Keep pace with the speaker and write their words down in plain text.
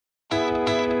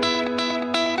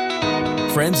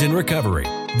Friends in Recovery,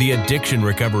 the Addiction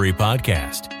Recovery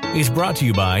Podcast, is brought to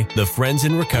you by the Friends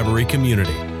in Recovery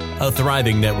community, a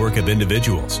thriving network of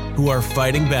individuals who are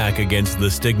fighting back against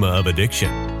the stigma of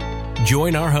addiction.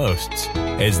 Join our hosts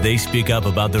as they speak up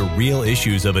about the real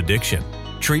issues of addiction,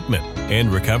 treatment, and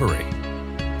recovery.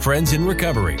 Friends in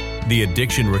Recovery, the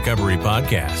Addiction Recovery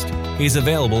Podcast, is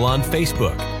available on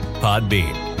Facebook,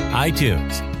 Podbean,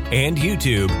 iTunes, and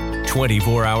YouTube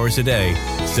 24 hours a day,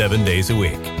 7 days a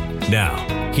week.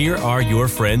 Now, here are your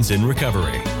Friends in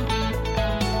Recovery.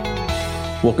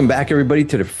 Welcome back, everybody,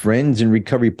 to the Friends in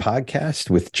Recovery podcast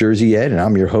with Jersey Ed, and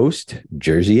I'm your host,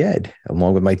 Jersey Ed,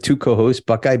 along with my two co-hosts,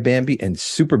 Buckeye Bambi and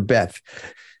Super Beth.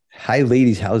 Hi,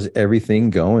 ladies. How's everything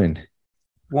going?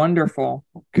 Wonderful.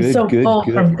 Good, so good, full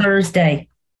good. From Thursday.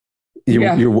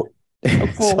 You're full.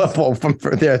 so full from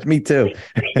there. Me too.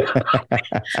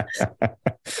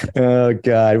 Oh,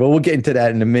 God. Well, we'll get into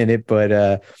that in a minute,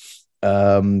 but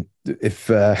if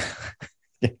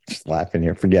just laughing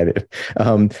here, forget it.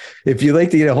 If you'd like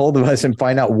to get a hold of us and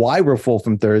find out why we're full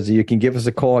from Thursday, you can give us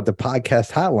a call at the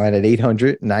podcast hotline at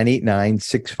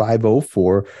 800-989-6504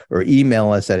 or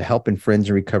email us at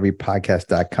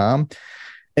helpingfriendsinrecoverypodcast.com.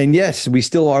 And yes, we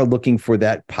still are looking for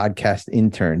that podcast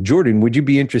intern. Jordan, would you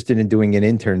be interested in doing an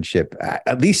internship?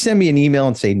 At least send me an email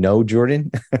and say no,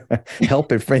 Jordan.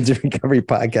 Help at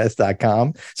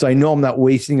friendsinrecoverypodcast.com. So I know I'm not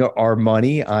wasting our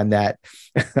money on that,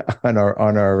 on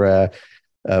our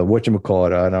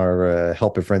whatchamacallit, on our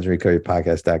help at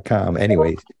friendsinrecoverypodcast.com.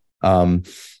 Anyways,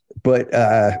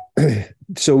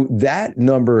 so that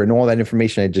number and all that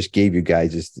information I just gave you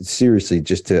guys is seriously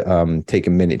just to take a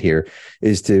minute here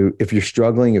is to, if you're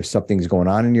struggling, if something's going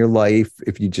on in your life,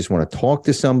 if you just want to talk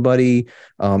to somebody,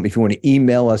 if you want to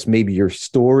email us, maybe your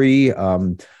story.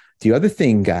 The other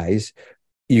thing, guys,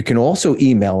 you can also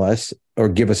email us or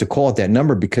give us a call at that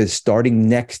number, because starting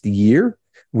next year,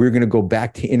 we're going to go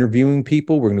back to interviewing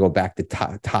people. We're going to go back to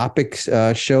topics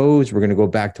shows. We're going to go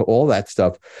back to all that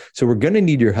stuff. So we're going to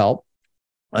need your help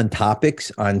on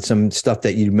topics, on some stuff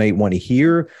that you may want to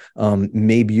hear.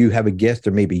 Maybe you have a guest,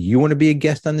 or maybe you want to be a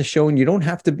guest on the show, and you don't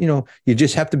have to, you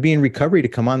just have to be in recovery to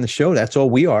come on the show. That's all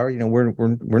we are.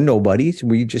 We're nobodies.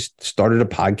 We just started a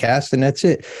podcast and that's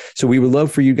it. So we would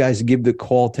love for you guys to give the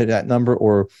call to that number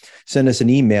or send us an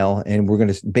email, and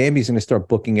Bambi's going to start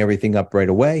booking everything up right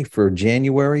away for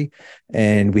January.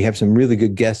 And we have some really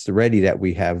good guests already that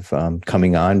we have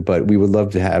coming on, but we would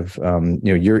love to have,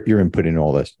 your input in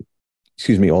all this.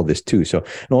 All this too. So,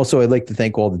 and also I'd like to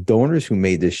thank all the donors who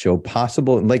made this show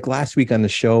possible. And like last week on the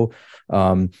show,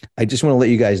 I just want to let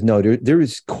you guys know there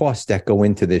is costs that go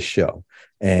into this show.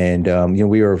 And,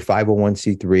 we are a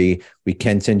 501c3. We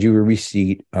can send you a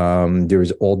receipt.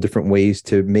 There's all different ways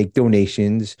to make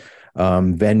donations.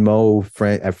 Venmo,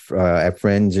 at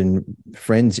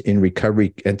Friends in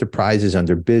Recovery Enterprises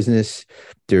under business.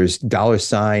 There's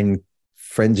 $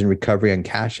 Friends in Recovery on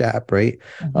Cash App, right?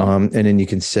 Mm-hmm. And then you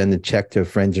can send a check to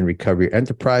Friends in Recovery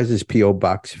Enterprises, P.O.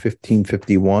 Box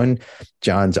 1551,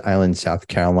 Johns Island, South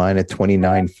Carolina,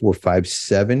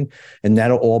 29457. And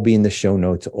that'll all be in the show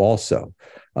notes also.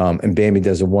 And Bambi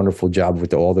does a wonderful job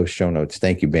with all those show notes.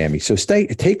 Thank you, Bambi. So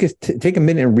take a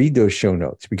minute and read those show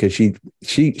notes, because she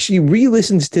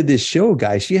re-listens to this show,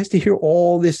 guys. She has to hear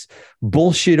all this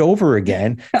bullshit over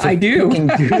again. I do.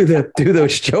 do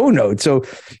those show notes. So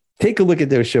take a look at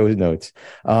those show notes.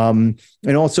 And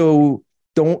also,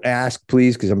 don't ask,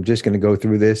 please, because I'm just going to go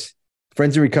through this.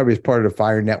 Friends in Recovery is part of the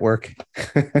Fire Network.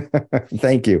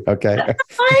 Thank you. Okay.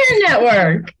 Fire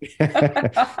Network.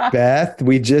 Beth,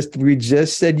 we just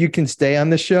said you can stay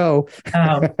on the show.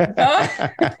 Oh.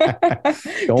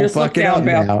 Don't Just fuck it up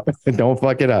now. Don't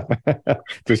fuck it up.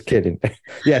 Just kidding.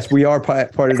 Yes, we are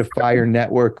part of the Fire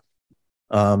Network.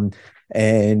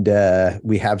 And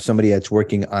we have somebody that's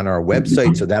working on our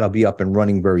website, so that'll be up and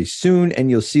running very soon.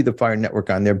 And you'll see the Fire Network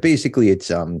on there. Basically,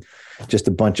 it's just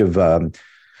a bunch of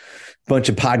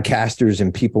podcasters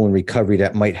and people in recovery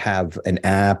that might have an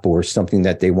app or something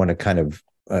that they want to kind of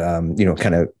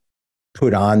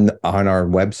put on our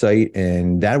website,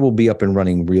 and that will be up and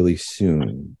running really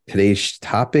soon. Today's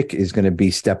topic is going to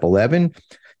be step 11,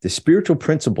 the spiritual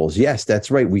principles. Yes, that's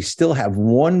right. We still have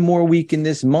one more week in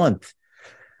this month.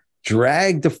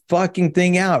 Drag the fucking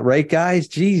thing out, right, guys?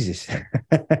 Jesus.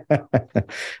 And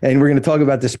we're going to talk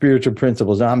about the spiritual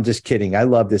principles. No, I'm just kidding. I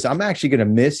love this. I'm actually going to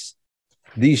miss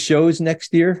these shows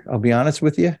next year. I'll be honest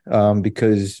with you,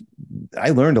 because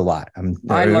I learned a lot.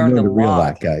 I learned a real lot,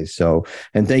 lot, guys. So,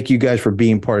 and thank you guys for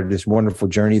being part of this wonderful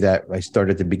journey that I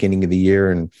started at the beginning of the year.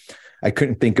 And I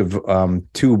couldn't think of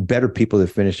two better people to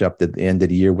finish up the end of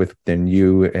the year with than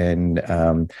you and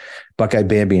Buckeye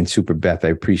Bambi and Super Beth. I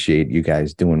appreciate you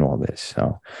guys doing all this.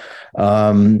 So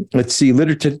let's see.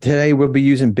 Literature today, we'll be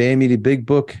using Bambi, the big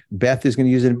book. Beth is going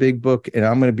to use it in a big book. And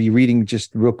I'm going to be reading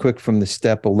just real quick from the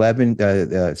step 11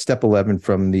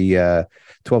 from the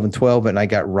 12 and 12. And I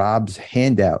got Rob's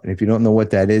handout. And if you don't know what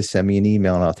that is, send me an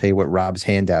email and I'll tell you what Rob's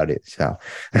handout is. So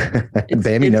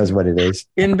Bambi knows what it is.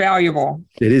 Invaluable.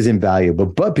 It is invaluable.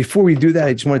 But before we do that,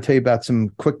 I just want to tell you about some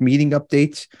quick meeting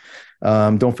updates.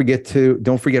 Don't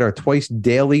forget our twice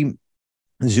daily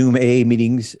Zoom AA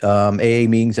meetings, AA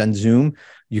meetings on Zoom.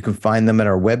 You can find them at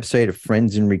our website at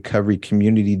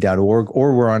friendsinrecoverycommunity.org,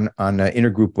 or we're on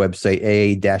intergroup website,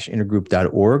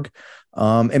 aa-intergroup.org.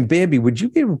 And Bambi, would you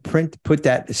be able to put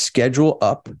that schedule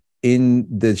up in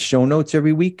the show notes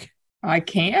every week? I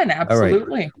can,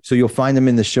 absolutely. Right. So you'll find them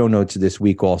in the show notes this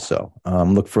week also.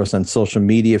 Look for us on social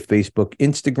media, Facebook,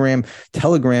 Instagram.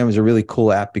 Telegram is a really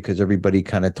cool app because everybody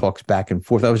kind of talks back and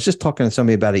forth. I was just talking to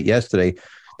somebody about it yesterday.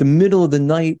 The middle of the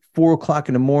night, 4:00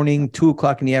 in the morning,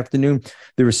 2:00 in the afternoon,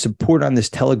 there is support on this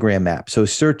Telegram app. So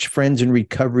search Friends in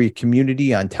Recovery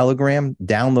Community on Telegram.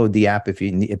 Download the app if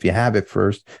you have it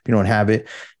first, if you don't have it,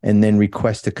 and then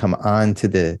request to come on to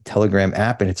the Telegram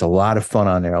app. And it's a lot of fun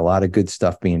on there, a lot of good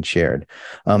stuff being shared.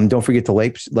 Don't forget to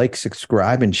like,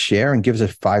 subscribe, and share, and give us a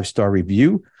 5-star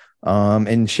review.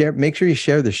 And share. Make sure you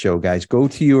share the show, guys. Go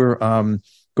to your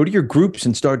groups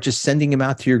and start just sending them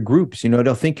out to your groups.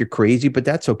 They'll think you're crazy, but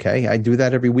that's okay. I do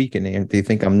that every week and they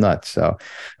think I'm nuts. So,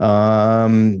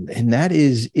 and that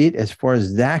is it as far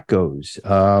as that goes.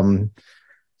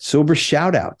 Sober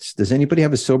shout outs. Does anybody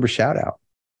have a sober shout out?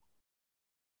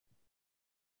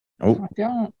 Oh, I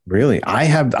don't. Really?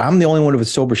 I'm the only one with a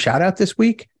sober shout out this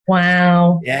week.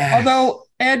 Wow. Yeah. Although,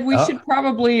 Ed, we should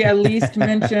probably at least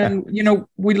mention,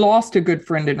 we lost a good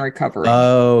friend in recovery.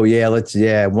 Oh,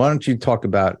 yeah. Why don't you talk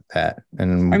about that?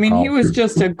 And he was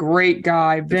just a great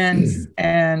guy, Vince.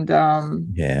 And,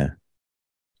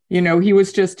 he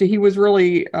was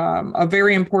really a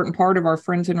very important part of our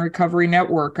Friends in Recovery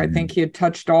network. I think he had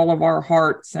touched all of our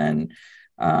hearts. And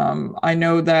I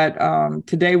know that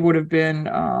today would have been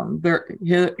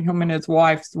him and his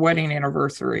wife's wedding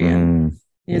anniversary. And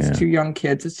he has 2 young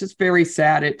kids. It's just very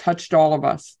sad. It touched all of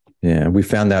us. Yeah, we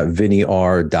found out Vinny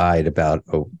R. died about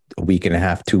a week and a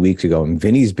half, 2 weeks ago. And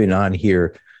Vinny's been on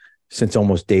here since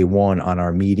almost day one on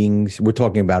our meetings. We're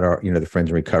talking about our, the Friends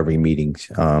in Recovery meetings.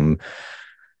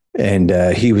 And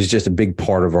he was just a big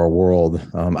part of our world.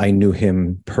 I knew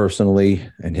him personally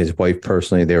and his wife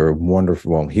personally. They were wonderful.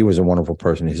 Well, he was a wonderful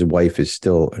person. His wife is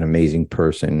still an amazing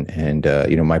person. And,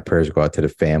 my prayers go out to the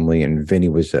family. And Vinny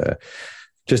was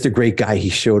just a great guy. He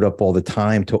showed up all the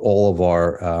time to all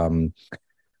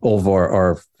of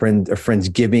our friends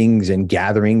givings and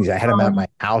gatherings. I had him at my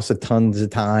house tons of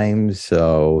times.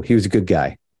 So he was a good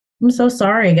guy. I'm so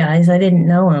sorry, guys. I didn't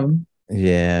know him.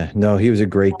 Yeah, no, he was a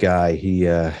great guy.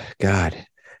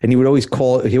 And he would always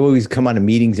come on to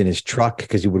meetings in his truck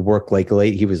because he would work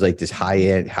late. He was like this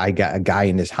high guy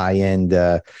in this high-end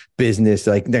business,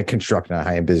 like not construction, not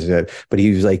high-end business, but he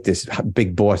was like this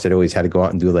big boss that always had to go out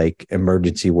and do like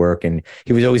emergency work. And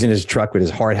he was always in his truck with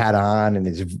his hard hat on and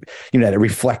his, that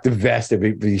reflective vest that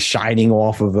would be shining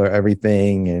off of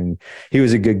everything. And he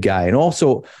was a good guy. And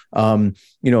also,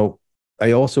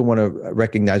 I also want to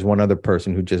recognize one other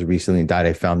person who just recently died.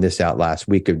 I found this out last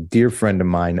week. A dear friend of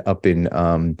mine up in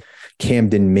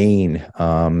Camden, Maine,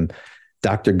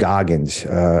 Dr. Goggins,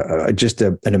 just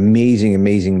an amazing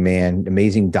man,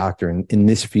 amazing doctor in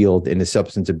this field, in the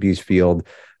substance abuse field.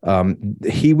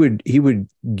 He would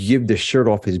give the shirt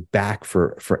off his back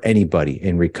for anybody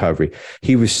in recovery.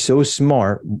 He was so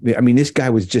smart. This guy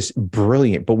was just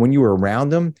brilliant. But when you were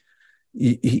around him,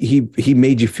 he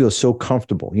made you feel so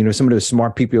comfortable. Some of those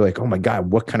smart people, you're like, oh my God,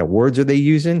 what kind of words are they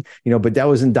using? But that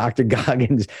wasn't Dr.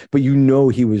 Goggins. But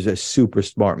he was a super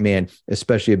smart man,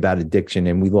 especially about addiction.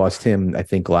 And we lost him, I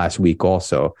think, last week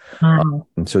also.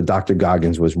 So Dr.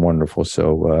 Goggins was wonderful.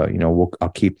 So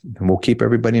we'll keep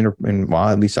everybody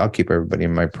at least I'll keep everybody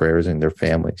in my prayers and their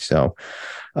families. So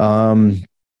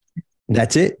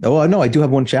that's it. Oh, no, I do have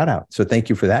one shout out. So thank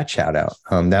you for that shout out.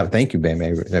 Thank you, Bam.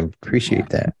 I appreciate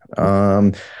that.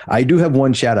 I do have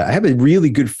one shout out. I have a really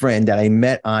good friend that I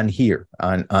met on here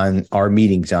on our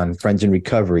meetings on Friends in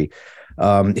Recovery.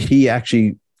 He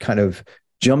actually kind of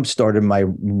jump-started my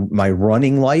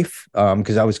running life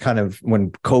because I was kind of,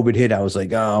 when COVID hit, I was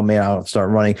like, oh man, I'll start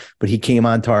running. But he came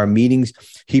on to our meetings.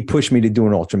 He pushed me to do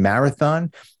an ultra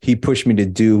marathon. He pushed me to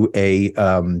do a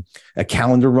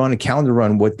calendar run. A calendar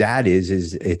run, what that is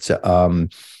it's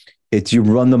It's you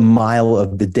run the mile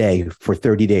of the day for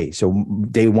 30 days. So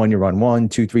day one, you run 1,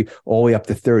 2, 3, all the way up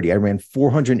to 30. I ran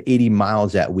 480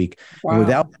 miles that week. Wow. And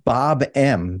without Bob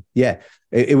M,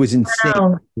 it was insane.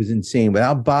 Wow. It was insane.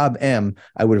 Without Bob M,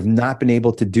 I would have not been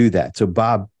able to do that. So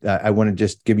Bob, I want to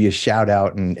just give you a shout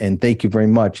out and thank you very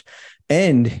much.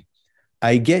 And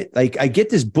I get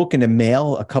this book in the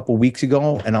mail a couple weeks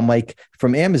ago, and I'm like,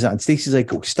 from Amazon. Stacy's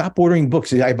like, stop ordering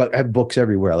books. I have books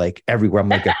everywhere, like everywhere. I'm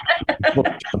like a book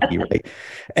junkie, right?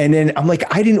 And then I'm like,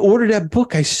 I didn't order that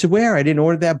book. I swear I didn't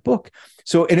order that book.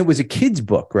 So, and it was a kid's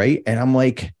book, right? And I'm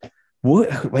like,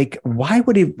 what? Like, why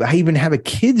would I even have a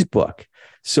kid's book?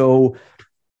 So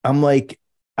I'm like,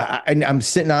 I'm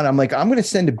sitting on, I'm like, I'm going to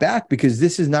send it back because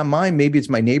this is not mine. Maybe it's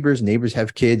my neighbors. Neighbors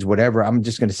have kids, whatever. I'm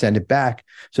just going to send it back.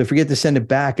 So I forget to send it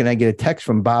back. And I get a text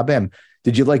from Bob M.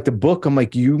 Did you like the book? I'm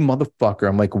like, you motherfucker.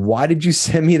 I'm like, why did you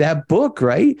send me that book?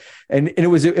 Right. And it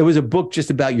was a book just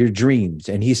about your dreams.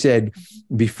 And he said,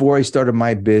 before I started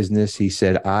my business, he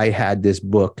said, I had this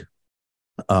book.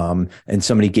 And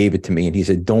somebody gave it to me and he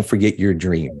said, don't forget your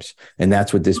dreams. And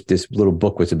that's what this little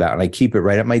book was about. And I keep it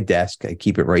right at my desk. I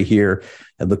keep it right here.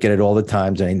 I look at it all the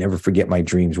times and I never forget my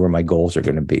dreams, where my goals are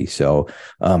going to be. So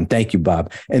thank you,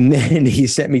 Bob. And then he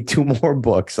sent me 2 more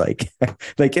books, like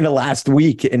in the last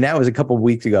week. And that was a couple of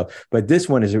weeks ago. But this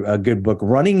one is a good book,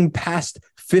 Running Past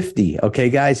 50.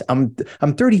 Okay, guys, I'm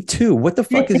 32. What the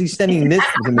fuck is he sending this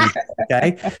to me?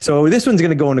 Okay, so this one's going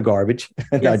to go in the garbage.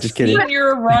 No, just kidding.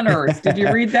 Senior Runners. Did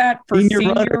you read that? For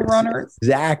senior runners?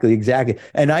 Exactly.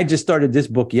 And I just started this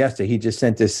book yesterday. He just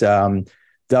sent this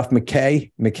Duff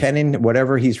McKennon,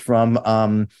 whatever. He's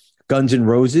from Guns N'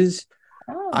 Roses.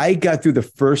 Oh. I got through the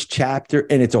first chapter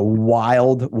and it's a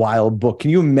wild book.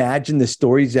 Can you imagine the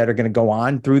stories that are going to go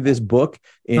on through this book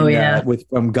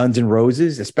from Guns N'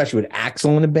 Roses, especially with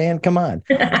Axl in the band? Come on.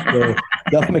 So,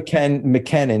 Duff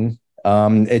McKennon.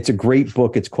 It's a great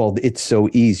book. It's called It's So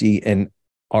Easy and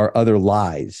Our Other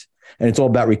Lies. And it's all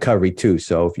about recovery too.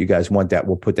 So if you guys want that,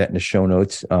 we'll put that in the show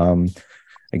notes.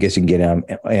 I guess you can get it on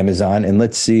Amazon, and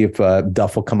let's see if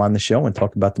Duff will come on the show and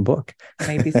talk about the book.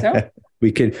 Maybe so.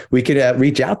 we could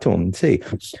reach out to him and see.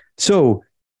 So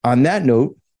on that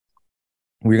note,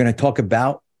 we're going to talk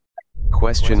about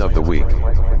Question of the Week.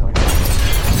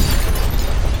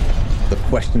 The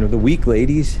question of the week,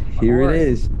 ladies. Here it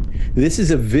is. This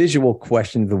is a visual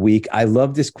question of the week. I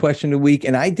love this question of the week,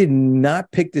 and I did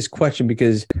not pick this question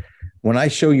because when I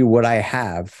show you what I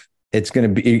have, you're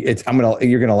going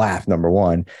to laugh, number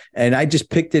one. And I just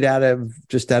picked it out of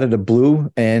the blue.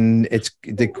 And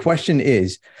the question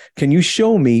is, can you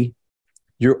show me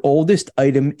your oldest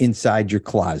item inside your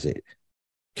closet?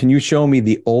 Can you show me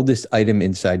the oldest item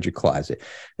inside your closet?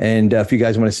 And if you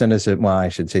guys want to send us send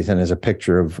us a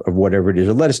picture of whatever it is,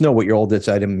 or let us know what your oldest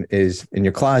item is in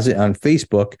your closet on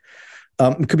Facebook.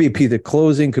 It could be a piece of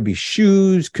clothing, could be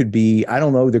shoes, could be, I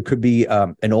don't know, there could be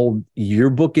an old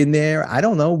yearbook in there. I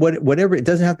don't know, whatever. It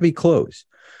doesn't have to be clothes.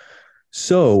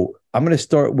 So I'm going to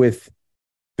start with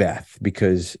Beth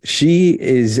because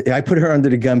I put her under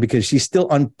the gun because she's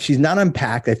not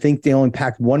unpacked. I think they only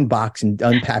packed one box and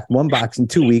unpacked one box in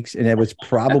 2 weeks. And it was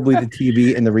probably the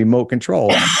TV and the remote control.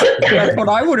 That's what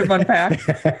I would have unpacked.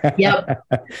 Yep.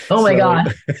 Oh my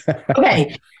God.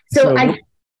 Okay. So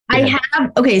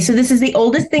this is the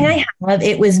oldest thing I have.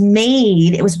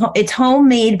 It's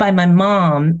homemade by my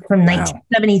mom from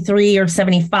 1973 or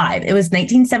 75. It was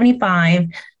 1975.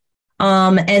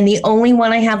 And the only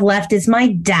one I have left is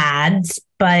my dad's,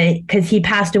 but because he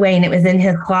passed away and it was in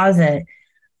his closet.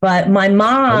 But my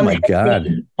mom, made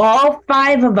all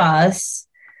 5 of us,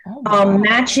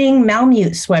 matching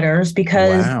Malamute sweaters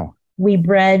because we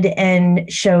bred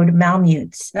and showed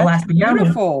Malamutes. That's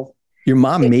beautiful. Your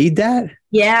mom made that?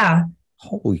 Yeah.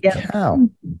 Holy cow.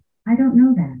 I don't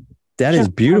know that. That is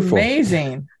beautiful.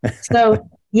 Amazing. So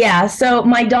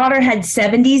my daughter had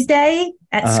 70s day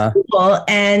at school,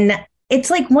 and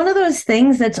it's like one of those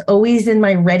things that's always in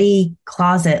my ready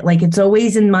closet. Like it's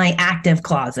always in my active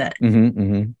closet. Mm-hmm,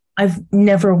 mm-hmm. I've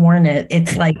never worn it.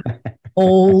 It's like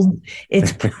old.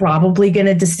 It's probably going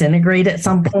to disintegrate at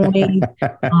some point.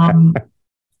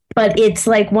 But it's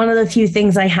like one of the few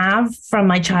things I have from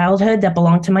my childhood that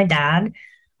belonged to my dad.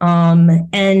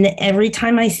 And every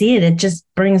time I see it, it just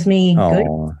brings me good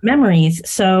memories.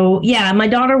 So yeah, my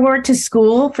daughter wore it to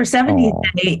school for 70th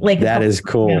day. Like that is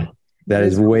cool. Yeah. That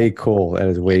is way cool. That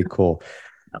is way cool.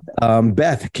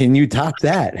 Beth, can you top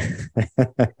that?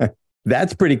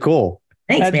 That's pretty cool.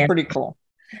 Thanks, That's man. pretty cool.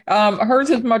 Hers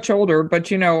is much older, but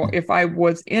if I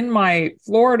was in my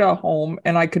Florida home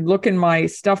and I could look in my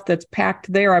stuff that's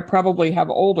packed there, I probably have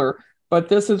older, but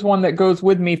this is one that goes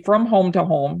with me from home to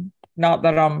home. not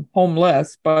that I'm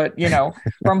homeless, but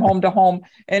from home to home.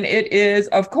 And it is,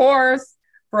 of course,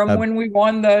 from when we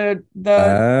won the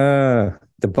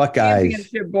Buckeyes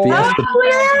Championship Bowl.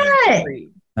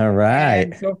 All right.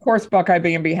 And so of course Buckeye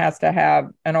B&B has to have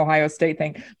an Ohio State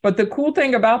thing. But the cool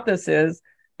thing about this is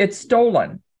it's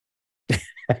stolen.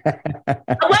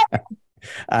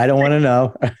 I don't want to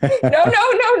know. No.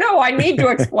 I need to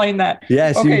explain that.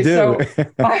 Yes, okay, you do. So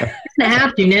I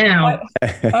have to now.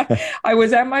 I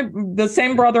was at the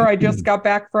same brother I just got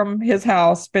back from his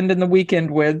house, spending the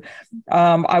weekend with.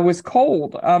 I was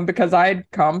cold because I'd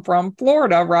come from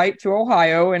Florida, right, to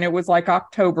Ohio, and it was like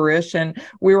October-ish, and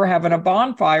we were having a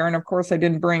bonfire. And of course, I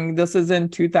didn't bring, this is in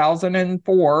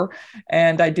 2004,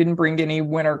 and I didn't bring any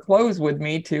winter clothes with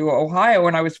me to Ohio,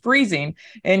 and I was freezing.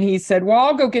 And he said, well,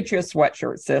 I'll go get you a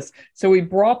sweatshirt, sis. So he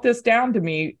brought this down to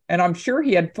me, and I'm sure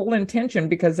he had full intention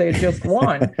because they had just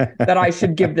won that I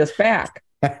should give this back.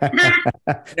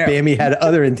 Bammy had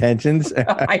other intentions.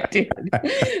 I did.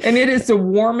 And it is the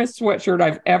warmest sweatshirt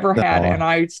I've ever had, and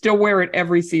I still wear it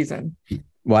every season.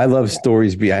 Well, I love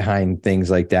stories behind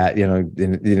things like that.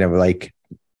 Like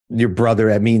your brother,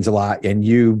 that means a lot. And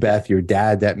you, Beth, your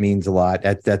dad, that means a lot.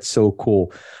 That's so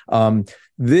cool.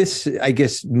 This, I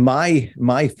guess, my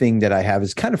thing that I have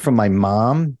is kind of from my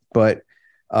mom, but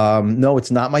no,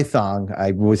 it's not my thong.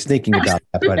 I was thinking about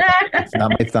that, but it's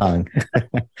not my thong.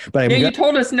 But you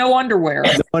told us no underwear.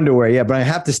 No underwear, yeah, but I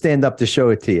have to stand up to show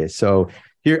it to you. So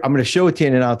here, I'm going to show it to you,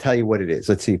 and then I'll tell you what it is.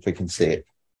 Let's see if we can see it.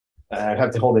 I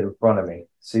have to hold it in front of me.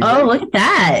 See look at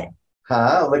that.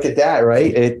 Look at that,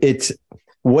 right? It's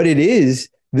what it is.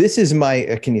 This is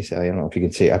my, can you see? I don't know if you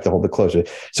can see. I have to hold it closer.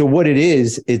 So what it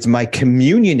is, it's my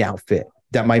communion outfit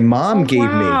that my mom gave me.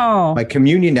 My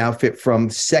communion outfit from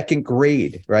second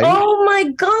grade, right? Oh my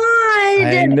God.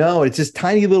 I know. It's this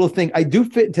tiny little thing. I do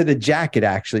fit into the jacket,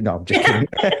 actually. No, I'm just kidding.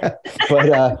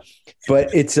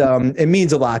 But it's it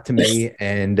means a lot to me.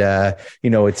 And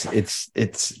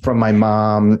it's from my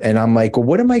mom. And I'm like, well,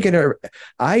 what am I gonna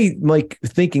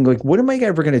thinking, what am I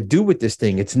ever gonna do with this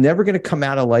thing? It's never gonna come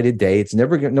out of light of day. It's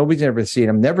never gonna, nobody's ever gonna see it.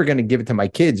 I'm never gonna give it to my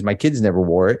kids. My kids never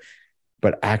wore it.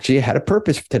 But actually I had a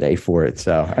purpose today for it.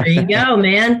 So there you go,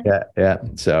 man. Yeah.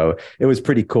 So it was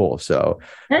pretty cool. So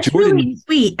that's Jordan, really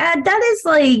sweet. Ed, that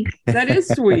is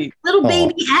sweet. Little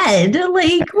baby Ed.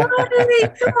 What?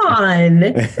 Come on.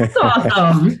 That's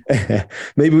awesome.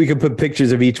 Maybe we can put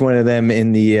pictures of each one of them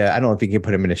in the, I don't know if you can put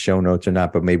them in the show notes or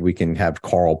not, but maybe we can have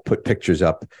Carl put pictures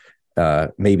up,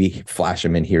 maybe flash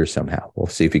them in here somehow. We'll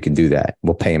see if we can do that.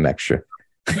 We'll pay him extra.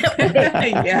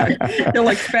 Yeah, he'll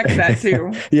expect that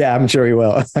too. Yeah, I'm sure he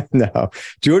will. No,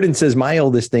 Jordan says my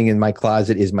oldest thing in my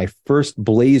closet is my first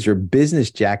blazer business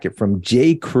jacket from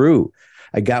J. Crew.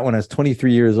 I got when I was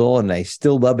 23 years old, and I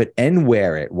still love it and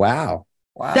wear it. Wow.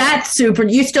 That's super.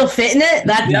 You still fit in it?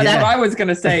 That's what I was going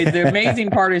to say. The amazing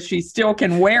part is she still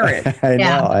can wear it. I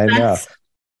know.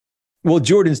 Well,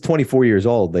 Jordan's 24 years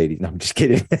old, ladies. No, I'm just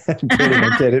kidding.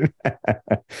 I'm kidding.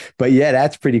 But yeah,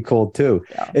 that's pretty cool too.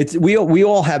 Yeah. We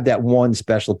all have that one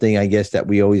special thing, I guess, that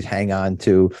we always hang on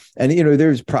to. And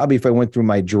there's probably, if I went through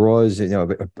my drawers,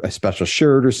 a special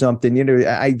shirt or something.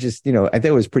 I just, I think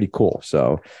it was pretty cool.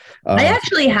 So I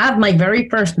actually have my very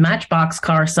first Matchbox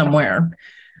car somewhere.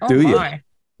 Do you?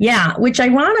 Yeah, which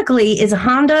ironically is a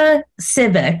Honda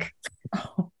Civic.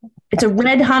 It's a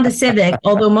red Honda Civic,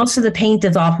 although most of the paint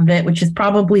is off of it, which is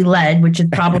probably lead, which is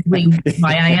probably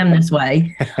why I am this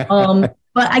way. But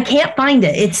I can't find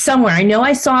it. It's somewhere. I know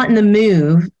I saw it in the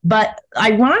move, but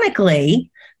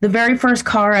ironically, the very first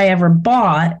car I ever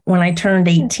bought when I turned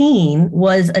 18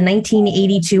 was a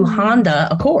 1982 Honda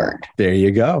Accord. There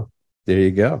you go.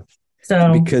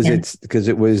 So because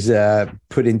it was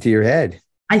put into your head.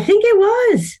 I think it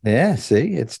was. Yeah,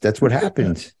 see, that's what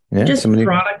happens. Yeah, just a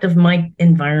product of my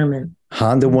environment.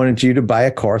 Honda wanted you to buy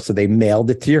a car, so they mailed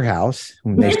it to your house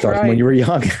when they started when you were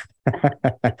young.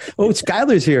 Oh,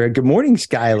 Skylar's here. Good morning,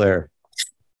 Skylar.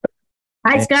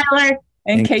 Hi, Skylar.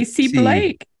 And Casey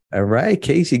Blake. All right,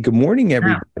 Casey. Good morning,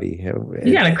 everybody. Wow.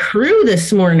 You got a crew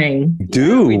this morning.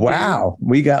 Wow.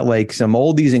 We got some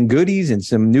oldies and goodies and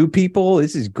some new people.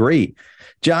 This is great.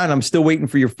 John, I'm still waiting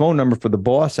for your phone number for the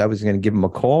boss. I was going to give him a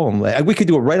call. We could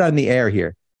do it right on the air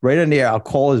here. Right on the air. I'll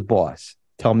call his boss.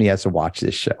 Tell him he has to watch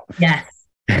this show. Yes.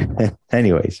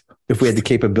 Anyways, if we had the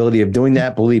capability of doing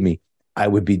that, believe me, I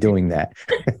would be doing that.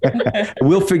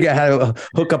 We'll figure out how to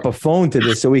hook up a phone to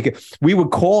this so we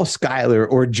would call Skylar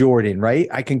or Jordan, right?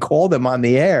 I can call them on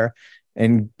the air,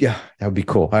 and yeah, that would be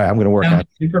cool. All right, I'm going to work on it.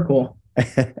 Super cool.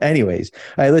 Anyways,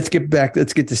 all right, let's get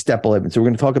to step 11. So we're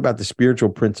going to talk about the spiritual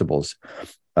principles.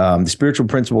 The spiritual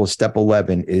principle of step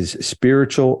 11 is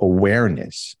spiritual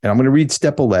awareness. And I'm going to read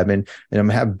step 11, and I'm going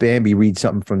to have Bambi read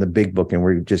something from the big book, and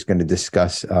we're just going to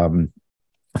discuss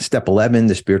step 11,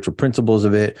 the spiritual principles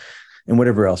of it, and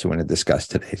whatever else we want to discuss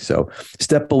today. So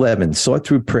step 11, sought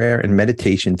through prayer and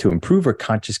meditation to improve our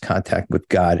conscious contact with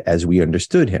God as we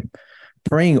understood him,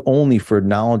 praying only for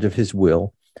knowledge of his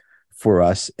will for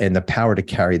us and the power to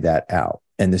carry that out.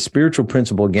 And the spiritual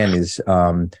principle, again, is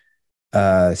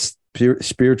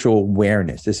spiritual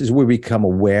awareness. This is where we become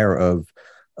aware of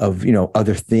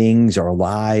other things, our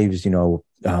lives,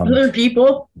 other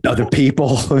people,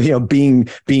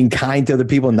 being kind to other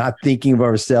people, not thinking of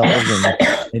ourselves,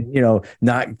 and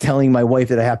not telling my wife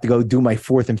that I have to go do my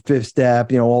fourth and fifth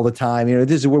step, all the time.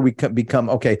 This is where we become,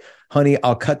 okay, honey,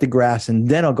 I'll cut the grass and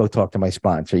then I'll go talk to my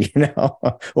sponsor,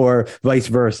 or vice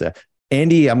versa.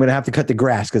 Andy, I'm going to have to cut the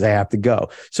grass because I have to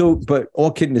go. So, but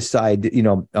all kidding aside,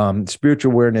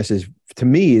 spiritual awareness to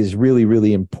me is really,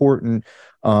 really important,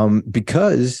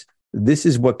 because this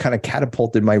is what kind of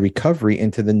catapulted my recovery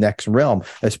into the next realm,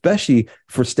 especially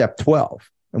for step 12.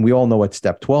 And we all know what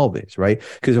step 12 is, right?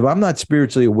 Because if I'm not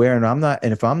spiritually aware and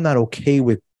if I'm not okay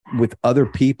with other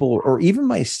people or even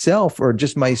myself or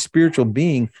just my spiritual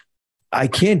being, I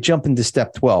can't jump into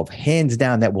step 12. Hands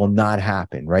down, that will not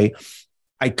happen, right?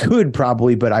 I could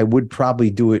probably, but I would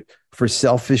probably do it for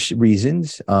selfish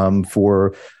reasons,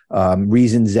 for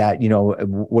reasons that,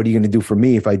 what are you going to do for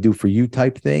me if I do for you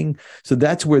type thing. So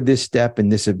that's where this step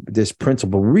and this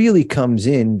principle really comes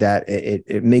in, that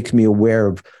it makes me aware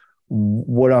of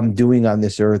what I'm doing on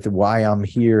this earth, why I'm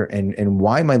here, and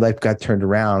why my life got turned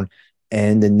around.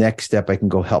 And the next step, I can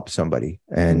go help somebody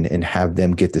and have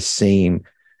them get the same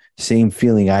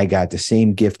feeling I got, the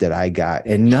same gift that I got.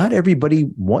 And not everybody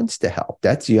wants to help.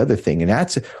 That's the other thing. And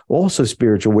that's also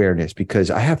spiritual awareness,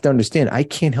 because I have to understand I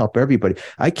can't help everybody.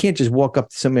 I can't just walk up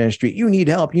to somebody on the street. You need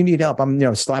help.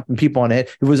 I'm slapping people on the head.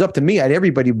 If it was up to me,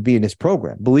 everybody would be in this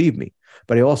program, believe me.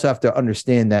 But I also have to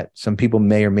understand that some people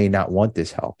may or may not want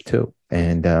this help too.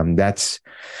 And that's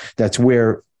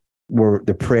where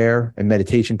the prayer and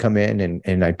meditation come in,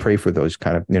 and I pray for those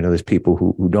kind of, those people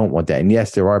who don't want that. And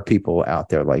yes, there are people out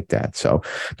there like that. So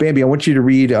Bambi, I want you to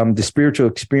read the spiritual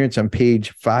experience on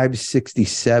page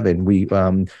 567.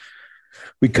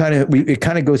 It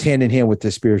kind of goes hand in hand with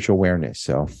the spiritual awareness.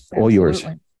 So all yours.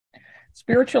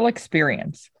 Spiritual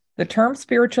experience. The term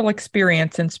spiritual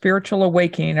experience and spiritual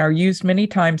awakening are used many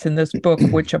times in this book,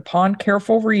 which upon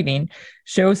careful reading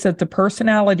shows that the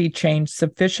personality change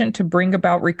sufficient to bring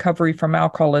about recovery from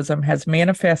alcoholism has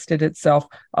manifested itself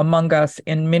among us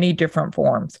in many different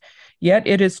forms. Yet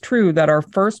it is true that our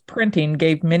first printing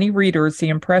gave many readers the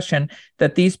impression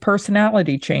that these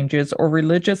personality changes or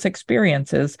religious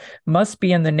experiences must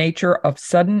be in the nature of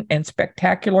sudden and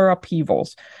spectacular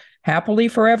upheavals. Happily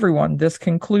for everyone, this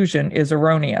conclusion is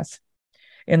erroneous.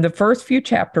 In the first few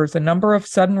chapters, a number of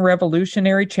sudden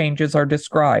revolutionary changes are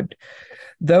described.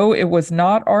 Though it was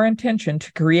not our intention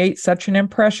to create such an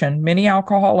impression, many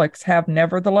alcoholics have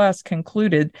nevertheless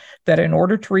concluded that in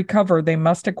order to recover, they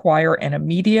must acquire an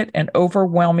immediate and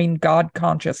overwhelming God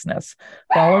consciousness,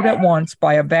 followed at once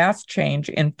by a vast change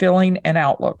in feeling and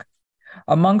outlook.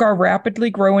 Among our rapidly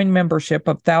growing membership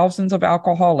of thousands of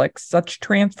alcoholics, such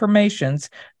transformations,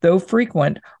 though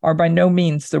frequent, are by no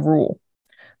means the rule.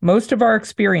 Most of our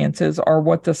experiences are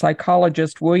what the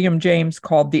psychologist William James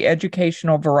called the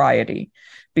educational variety,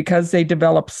 because they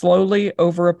develop slowly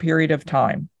over a period of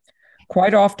time.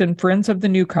 Quite often, friends of the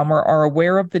newcomer are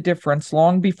aware of the difference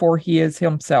long before he is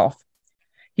himself.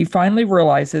 He finally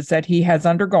realizes that he has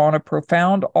undergone a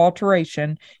profound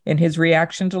alteration in his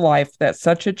reaction to life, that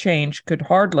such a change could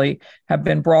hardly have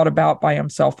been brought about by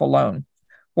himself alone.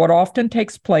 What often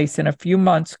takes place in a few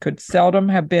months could seldom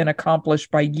have been accomplished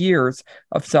by years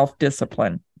of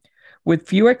self-discipline. With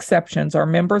few exceptions, our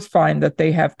members find that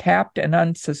they have tapped an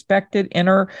unsuspected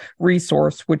inner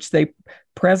resource which they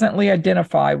presently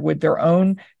identify with their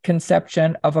own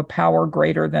conception of a power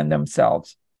greater than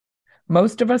themselves.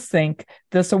 Most of us think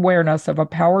this awareness of a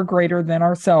power greater than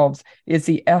ourselves is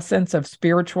the essence of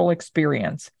spiritual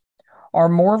experience. Our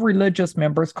more religious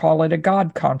members call it a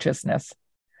God consciousness.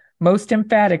 Most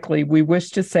emphatically, we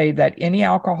wish to say that any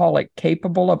alcoholic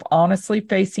capable of honestly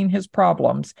facing his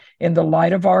problems in the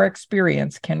light of our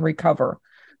experience can recover,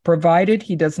 provided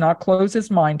he does not close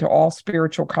his mind to all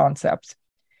spiritual concepts.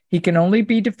 He can only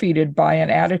be defeated by an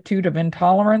attitude of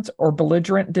intolerance or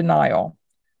belligerent denial.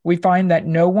 We find that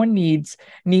no one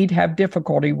need have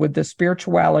difficulty with the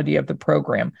spirituality of the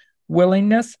program.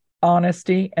 Willingness,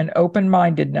 honesty, and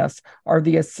open-mindedness are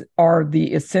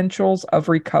the essentials of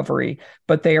recovery,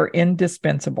 but they are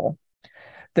indispensable.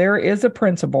 There is a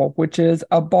principle which is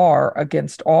a bar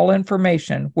against all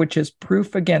information, which is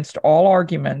proof against all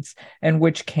arguments, and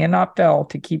which cannot fail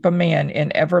to keep a man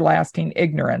in everlasting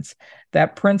ignorance.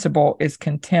 That principle is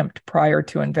contempt prior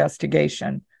to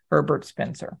investigation. Herbert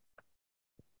Spencer.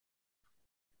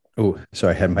 Oh,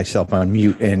 sorry, I had myself on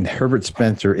mute. And Herbert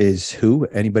Spencer is who?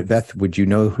 Anybody? Beth, would you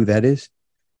know who that is?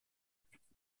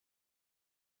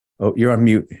 Oh, you're on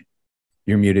mute.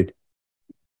 You're muted.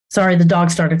 Sorry, the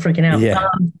dog started freaking out. Yeah.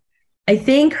 I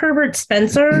think Herbert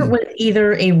Spencer was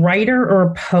either a writer or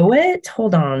a poet.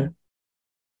 Hold on.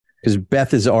 Because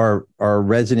Beth is our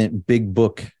resident big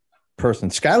book person.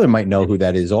 Skylar might know who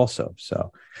that is also.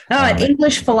 So, an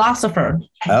English philosopher.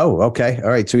 Oh, okay. All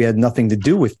right. So he had nothing to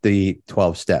do with the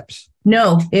 12 steps.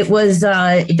 No, it was.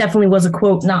 It definitely was a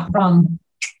quote, not from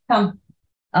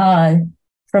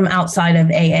outside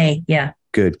of AA. Yeah.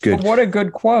 Good. Well, what a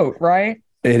good quote, right?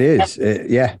 It is.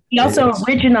 Yeah. He also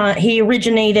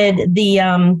originated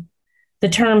the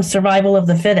term "survival of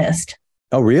the fittest."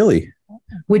 Oh, really?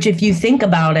 Which, if you think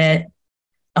about it,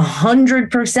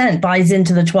 100% buys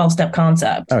into the 12-step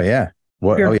concept. Oh, yeah.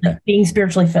 Being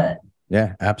spiritually fit.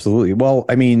 Yeah, absolutely. Well,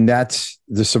 I mean, that's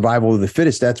the survival of the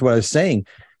fittest. That's what I was saying.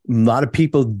 A lot of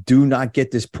people do not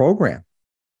get this program.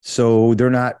 So they're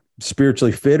not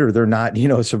spiritually fit, or they're not,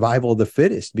 survival of the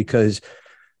fittest, because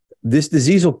this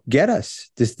disease will get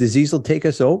us. This disease will take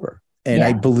us over. And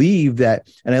I believe that,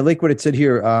 and I like what it said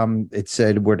here. It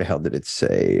said, where the hell did it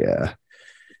say?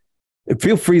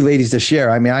 Feel free, ladies, to share.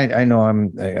 I mean, I know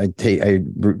I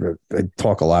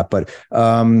talk a lot, but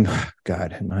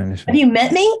God, have you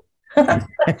met me?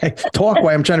 Talk while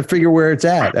I'm trying to figure where it's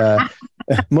at.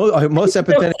 Most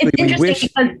empathetically, we wish.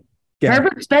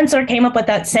 Herbert Spencer came up with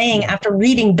that saying after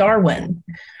reading Darwin,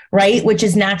 right, which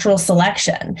is natural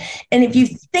selection. And if you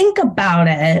think about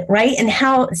it, right, and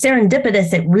how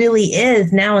serendipitous it really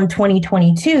is now in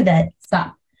 2022, that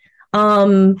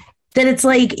it's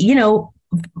like,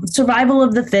 survival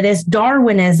of the fittest,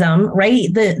 Darwinism, right?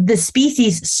 The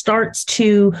species starts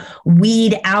to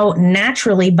weed out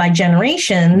naturally by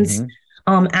generations,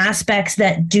 aspects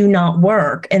that do not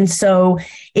work. And so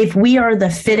if we are the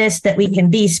fittest that we can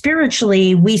be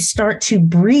spiritually, we start to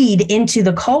breed into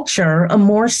the culture a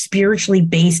more spiritually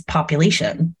based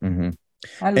population.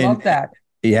 I love that.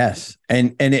 Yes.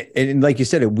 And like you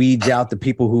said, it weeds out the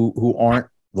people who aren't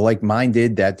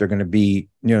like-minded, that they're going to be,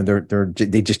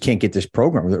 they just can't get this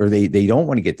program, or they don't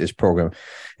want to get this program.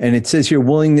 And it says here,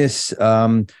 willingness,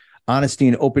 honesty,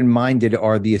 and open-minded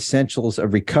are the essentials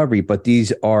of recovery, but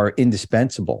these are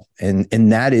indispensable. And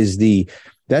that's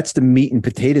the meat and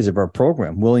potatoes of our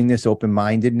program: willingness,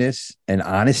 open-mindedness, and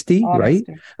honesty. Right?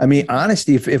 I mean,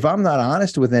 honesty. If I'm not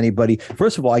honest with anybody,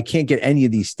 first of all, I can't get any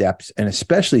of these steps, and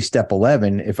especially step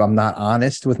 11, if I'm not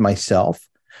honest with myself.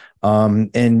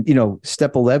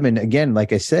 Step 11, again,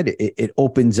 like I said, it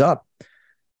opens up.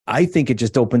 I think it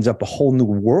just opens up a whole new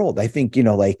world. I think,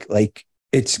 like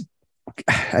it's,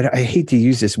 I hate to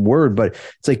use this word, but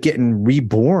it's like getting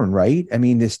reborn, right? I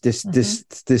mean, this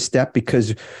step,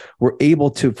 because we're able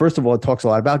to, first of all, it talks a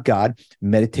lot about God,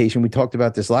 meditation. We talked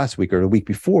about this last week or the week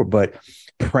before, but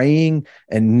praying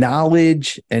and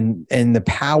knowledge and the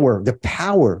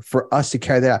power for us to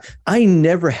carry that out. I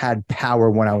never had power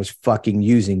when I was fucking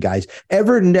using, guys.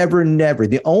 Ever, never.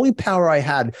 The only power I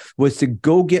had was to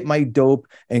go get my dope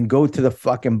and go to the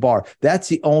fucking bar. That's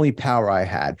the only power I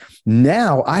had.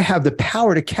 Now I have the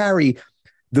power to carry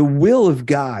the will of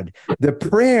God, the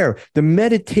prayer, the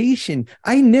meditation.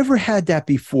 I never had that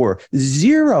before.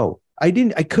 Zero. I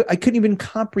couldn't even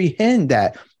comprehend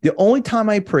that. The only time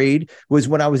I prayed was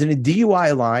when I was in a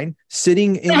DUI line,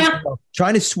 sitting in,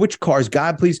 trying to switch cars.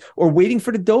 God, please, or waiting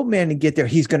for the dope man to get there.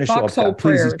 He's going to show up. God,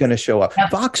 please, he's going to show up.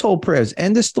 Foxhole prayers,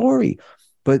 end the story.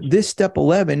 But this step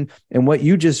 11 and what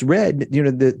you just read,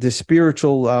 the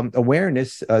spiritual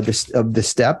awareness of the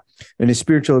step and the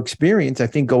spiritual experience, I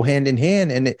think go hand in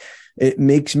hand, and it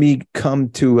makes me come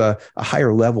to a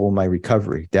higher level in my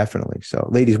recovery. Definitely. So,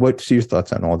 ladies, what's your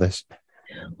thoughts on all this?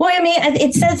 Well, I mean,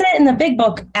 it says it in the big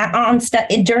book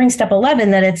during step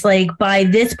 11 that it's like, by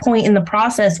this point in the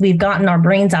process, we've gotten our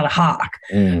brains out of hock,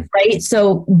 right?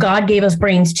 So God gave us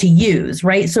brains to use,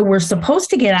 right? So we're supposed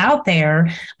to get out there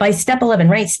by step 11,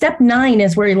 right? Step 9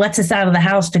 is where he lets us out of the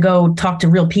house to go talk to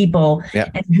real people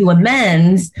and do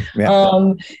amends.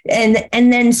 And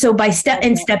then so by step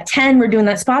 10, we're doing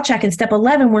that spot check. In step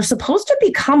 11, we're supposed to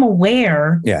become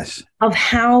aware of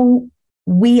how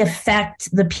we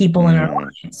affect the people in our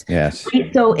lives. Yes.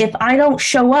 So if I don't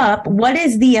show up, what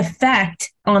is the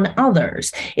effect on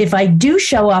others? If I do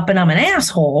show up and I'm an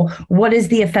asshole, what is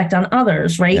the effect on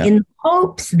others, right? In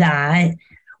hopes that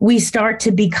we start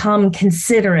to become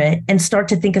considerate and start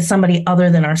to think of somebody other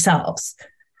than ourselves.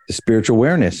 The spiritual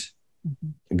awareness.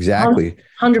 Exactly.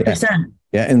 100%.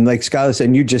 Yeah. And like Skylar said,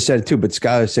 and you just said it too, but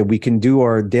Skylar said we can do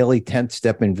our daily 10th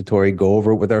step inventory, go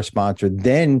over it with our sponsor,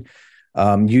 then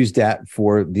use that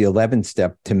for the 11th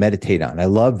step to meditate on. I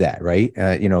love that. Right.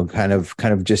 Kind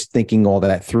of just thinking all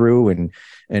that through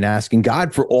and asking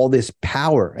God for all this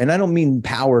power. And I don't mean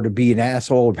power to be an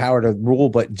asshole or power to rule,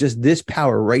 but just this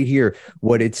power right here.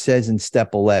 What it says in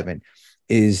step 11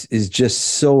 is just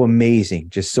so amazing,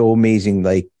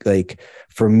 like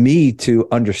for me to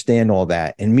understand all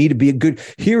that and me to be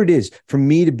here it is for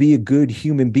me to be a good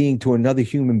human being to another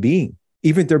human being,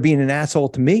 even if they're being an asshole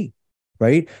to me.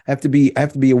 Right. I have to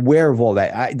be aware of all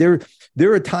that. There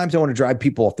are times I want to drive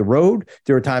people off the road.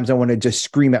 There are times I want to just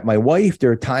scream at my wife.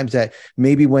 There are times that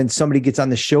maybe when somebody gets on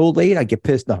the show late, I get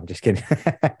pissed. No, I'm just kidding.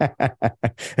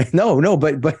 No,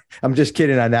 but I'm just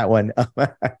kidding on that one.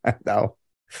 No.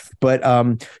 But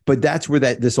that's where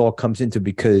this all comes into,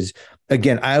 because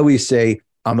again, I always say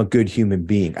I'm a good human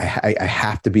being. I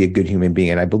have to be a good human being.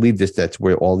 And I believe that's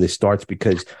where all this starts,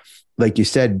 because like you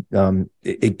said,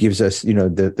 it gives us,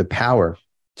 the power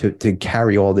to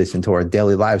carry all this into our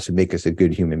daily lives to make us a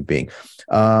good human being.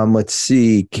 Let's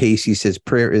see. Casey says,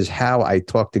 prayer is how I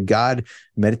talk to God.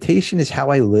 Meditation is how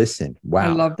I listen. Wow.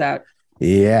 I love that.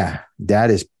 Yeah, that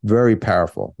is very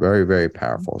powerful. Very, very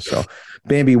powerful. So,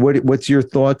 Bambi, what's your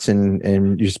thoughts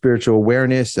and your spiritual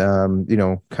awareness?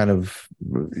 Kind of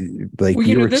like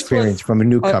your experience from a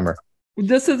newcomer.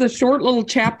 This is a short little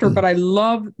chapter, but I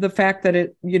love the fact that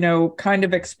it, kind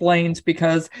of explains,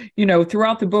 because,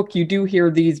 throughout the book, you do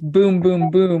hear these boom, boom,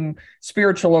 boom,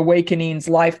 spiritual awakenings,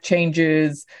 life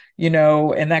changes,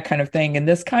 and that kind of thing. And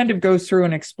this kind of goes through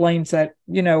and explains that,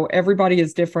 everybody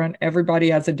is different. Everybody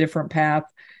has a different path.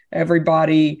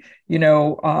 Everybody,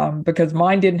 because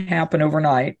mine didn't happen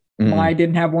overnight. I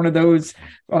didn't have one of those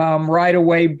right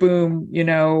away, boom,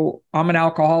 I'm an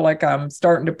alcoholic, I'm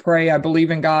starting to pray, I believe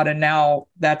in God, and now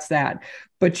that's that.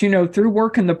 But, through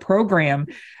working the program,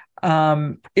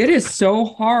 it is so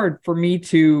hard for me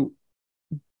to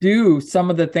do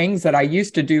some of the things that I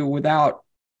used to do without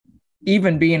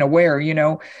even being aware,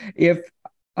 if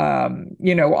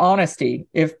honesty,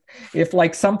 if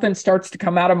like something starts to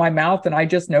come out of my mouth and I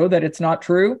just know that it's not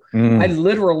true, I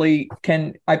literally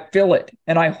I feel it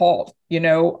and I halt,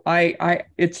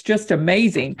 it's just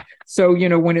amazing. So,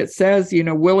 when it says,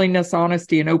 willingness,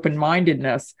 honesty, and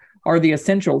open-mindedness are the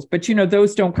essentials, but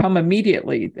those don't come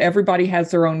immediately. Everybody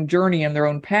has their own journey and their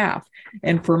own path.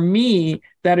 And for me,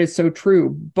 that is so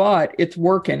true, but it's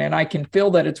working, and I can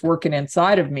feel that it's working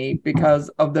inside of me because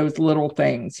of those little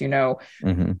things,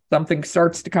 something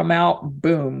starts to come out,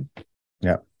 boom.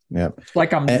 Yeah. It's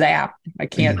like I'm zapped. I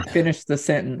can't finish the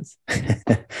sentence.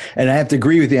 And I have to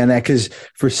agree with you on that, because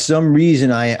for some reason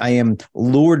I am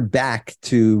lured back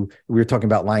to, we were talking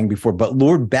about lying before, but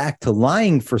lured back to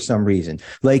lying for some reason.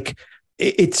 Like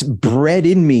it's bred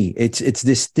in me. It's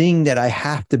this thing that I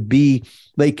have to be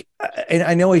like, and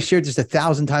I know I shared this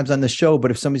 1,000 times on the show,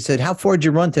 but if somebody said, how far did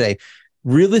you run today?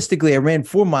 Realistically, I ran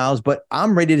 4 miles, but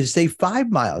I'm ready to say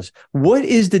 5 miles. What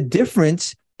is the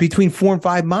difference between 4 and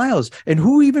 5 miles? And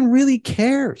who even really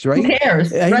cares, right? Who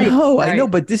cares? I know,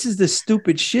 but this is the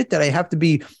stupid shit that I have to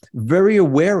be very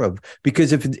aware of,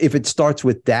 because if it starts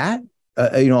with that,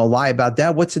 a lie about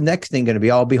that, what's the next thing going to be?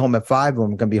 I'll be home at 5, or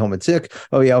I'm going to be home at 6.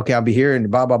 Oh yeah, okay, I'll be here,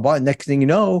 and blah blah blah. Next thing you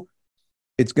know,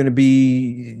 it's going to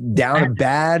be down a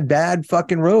bad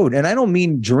fucking road. And I don't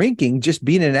mean drinking, just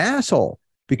being an asshole.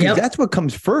 Because that's what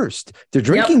comes first. The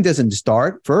drinking doesn't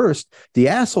start first. The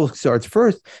asshole starts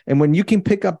first. And when you can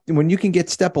get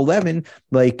step 11,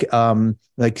 like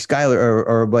Skylar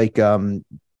or like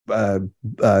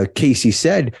Casey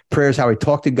said, prayer is how I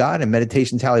talk to God and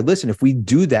meditation is how I listen. If we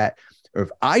do that, or if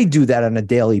I do that on a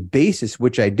daily basis,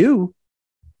 which I do,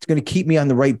 it's going to keep me on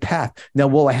the right path. Now,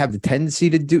 will I have the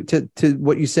tendency to do to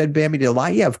what you said, Bambi, to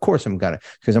lie? Yeah, of course I'm gonna,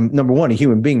 because I'm, number one, a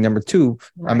human being. Number two,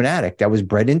 I'm an addict. That was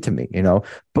bred into me,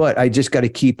 But I just got to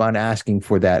keep on asking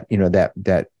for that,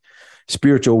 that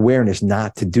spiritual awareness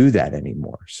not to do that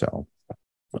anymore. So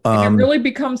and it really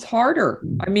becomes harder.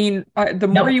 I mean, the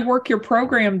more you work your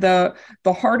program, the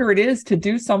harder it is to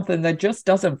do something that just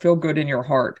doesn't feel good in your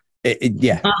heart.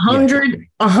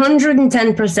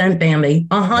 110%, Bambi,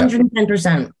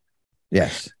 110%.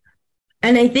 Yes.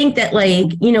 And I think that, like,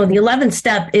 the 11th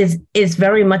step is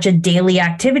very much a daily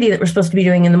activity that we're supposed to be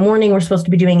doing in the morning. We're supposed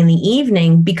to be doing in the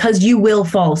evening, because you will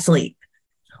fall asleep.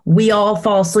 We all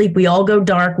fall asleep. We all go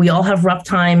dark. We all have rough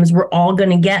times. We're all going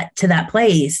to get to that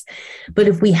place. But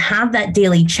if we have that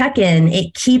daily check-in,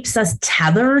 it keeps us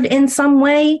tethered in some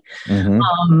way.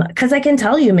 Because I can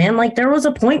tell you, man, like there was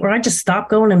a point where I just stopped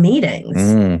going to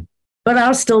meetings. But I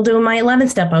was still doing my 11th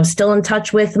step. I was still in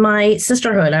touch with my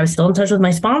sisterhood. I was still in touch with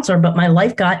my sponsor, but my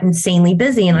life got insanely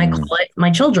busy, and I call it my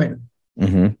children.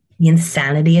 The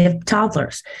insanity of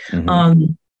toddlers.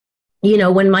 You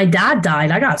know, when my dad died,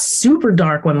 I got super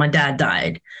dark when my dad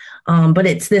died. But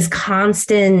it's this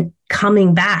constant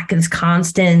coming back, this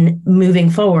constant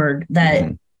moving forward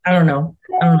that I don't know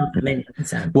if it made any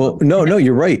sense. Well, no,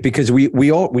 you're right, because we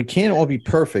can't all be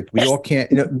perfect. We all can't,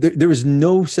 you know, there is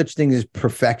no such thing as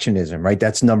perfectionism, right?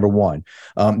 That's number one.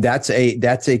 That's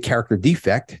a character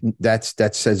defect.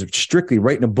 That says strictly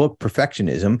right in the book,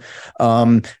 perfectionism.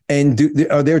 And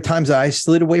are there times that I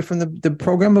slid away from the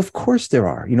program? Of course there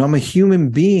are. You know, I'm a human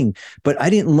being, but I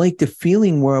didn't like the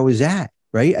feeling where I was at.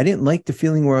 Right. I didn't like the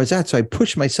feeling where I was at. So I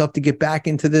pushed myself to get back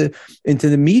into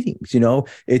the meetings. You know,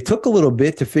 it took a little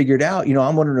bit to figure it out. You know,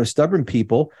 I'm one of those stubborn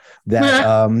people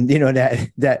that, you know,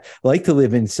 that like to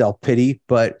live in self-pity,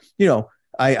 but, you know,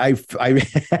 I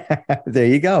there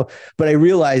you go. But I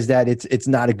realized that it's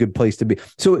not a good place to be.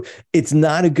 So it's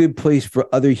not a good place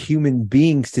for other human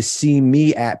beings to see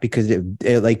me at, because it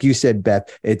like you said, Beth,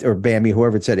 or Bambi,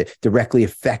 whoever said it, directly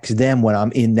affects them when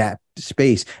I'm in that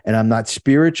space. And I'm not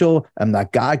spiritual. I'm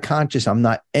not God conscious. I'm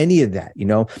not any of that, you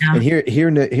know. Yeah. And here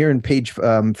in page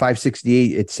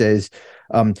 568, it says,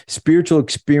 spiritual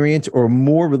experience, or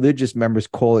more religious members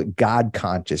call it God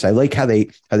conscious. I like how they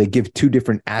give two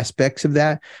different aspects of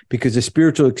that, because the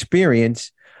spiritual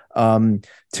experience, to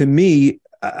me,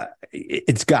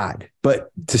 it's God,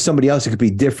 but to somebody else, it could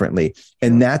be differently.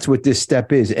 And that's what this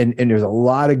step is. And there's a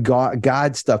lot of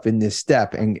God stuff in this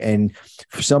step. And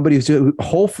for somebody who's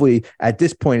hopefully at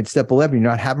this point in step 11, you're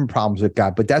not having problems with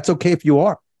God, but that's okay if you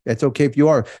are. That's okay if you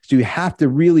are. So you have to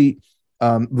really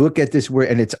look at this where,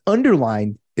 and it's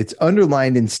underlined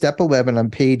in step 11 on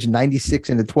page 96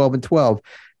 in the 12 and 12.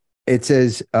 It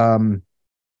says,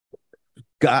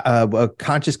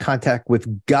 conscious contact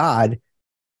with God,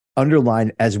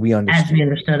 underlined as we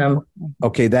understood him.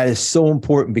 Okay, that is so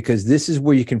important, because this is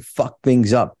where you can fuck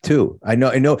things up too. I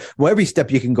know. Well, every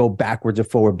step you can go backwards or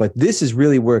forward, but this is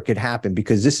really where it could happen,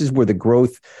 because this is where the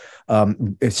growth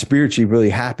spiritually really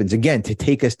happens, again, to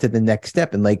take us to the next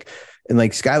step. And like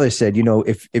Skylar said, you know,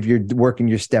 if you're working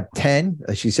your step 10,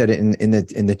 she said it in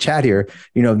the chat here,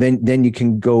 you know, then you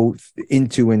can go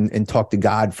into and talk to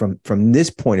God from this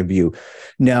point of view.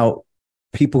 Now,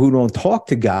 people who don't talk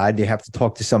to God, they have to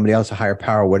talk to somebody else, a higher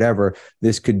power, whatever.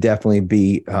 This could definitely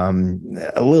be a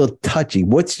little touchy.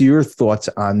 What's your thoughts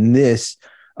on this?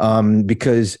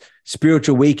 Because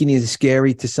spiritual awakening is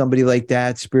scary to somebody like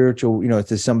that. Spiritual, you know,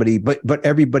 to somebody, but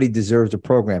everybody deserves a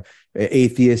program.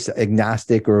 Atheist,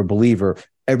 agnostic, or a believer,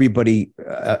 everybody,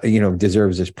 you know,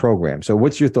 deserves this program. So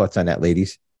what's your thoughts on that,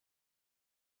 ladies?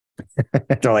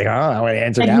 They're like, I want to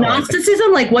answer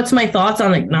agnosticism. Like, what's my thoughts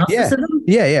on agnosticism?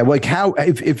 Yeah. Like, how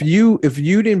if you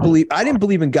didn't believe, I didn't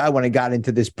believe in God when I got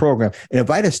into this program, and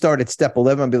if I'd have started step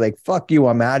 11, I'd be like, fuck you,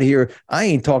 I'm out of here. I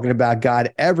ain't talking about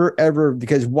God ever,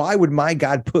 because why would my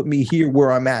God put me here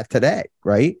where I'm at today,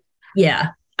 right? Yeah.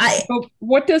 So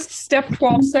what does step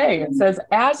 12 say? It says,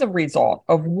 as a result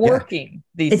of working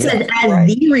these steps. It says,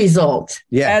 as the result.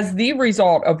 Yeah. As the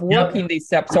result of working these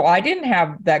steps. So I didn't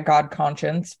have that God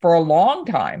conscience for a long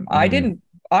time.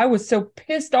 I was so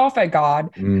pissed off at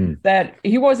God that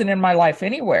he wasn't in my life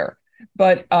anywhere.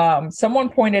 But someone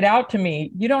pointed out to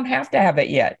me, you don't have to have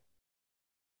it yet.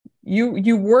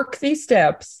 You work these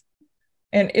steps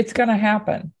and it's going to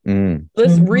happen.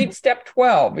 Let's read step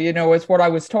 12, you know, is what I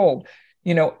was told.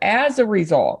 You know, as a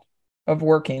result of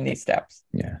working these steps.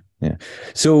 Yeah.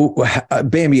 So,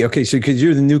 Bambi, okay, so because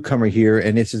you're the newcomer here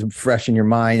and this is fresh in your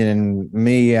mind, and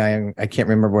me, I can't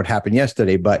remember what happened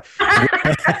yesterday, but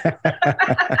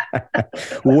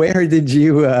where did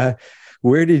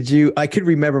you, I could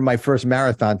remember my first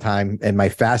marathon time and my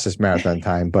fastest marathon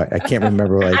time, but I can't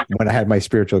remember like when I had my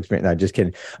spiritual experience. No, just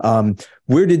kidding.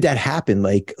 Where did that happen?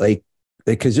 Like,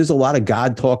 because there's a lot of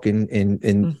God talk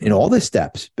in all the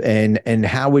steps, and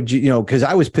how would you know, because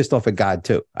I was pissed off at God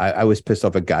too. I was pissed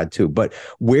off at God too, but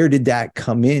where did that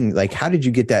come in? Like, how did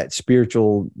you get that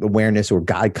spiritual awareness or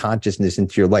God consciousness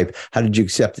into your life? How did you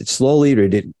accept it? Slowly, or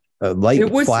did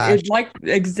it flash? It like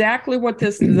exactly what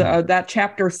this that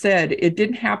chapter said. It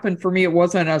didn't happen for me. It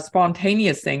wasn't a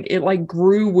spontaneous thing. It like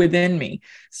grew within me.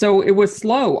 So it was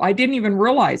slow. I didn't even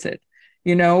realize it.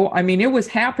 You know, I mean, it was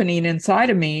happening inside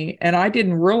of me, and I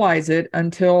didn't realize it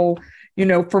until,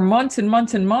 for months and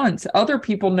months and months. Other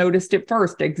people noticed it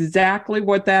first, exactly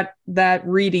what that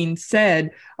reading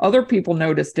said. Other people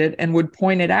noticed it and would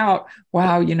point it out.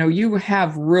 Wow, you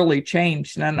have really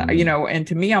changed. And, and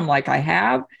to me, I'm like, I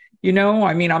have,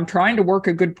 I'm trying to work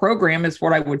a good program is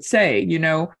what I would say,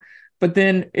 but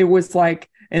then it was like,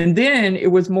 and then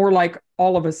it was more like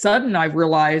all of a sudden I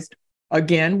realized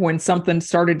again, when something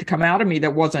started to come out of me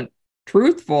that wasn't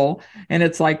truthful, and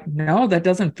it's like, no, that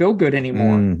doesn't feel good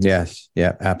anymore. Yes.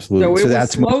 Yeah, absolutely. So it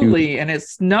was slowly and it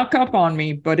snuck up on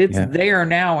me, but it's there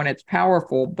now and it's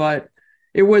powerful. But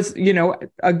it was,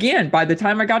 again, by the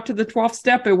time I got to the 12th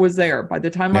step, it was there. By the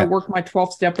time I worked my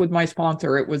 12th step with my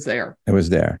sponsor, it was there. It was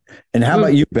there. And how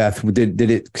about you, Beth? Did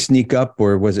it sneak up,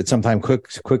 or was it sometime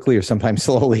quickly or sometimes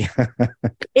slowly?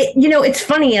 It's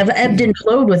funny. I've ebbed and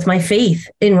flowed with my faith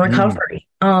in recovery.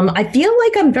 I feel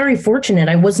like I'm very fortunate.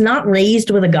 I was not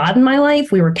raised with a God in my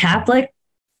life. We were Catholic.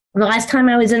 The last time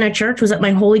I was in a church was at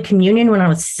my Holy Communion when I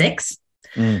was 6.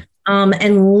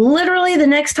 And literally the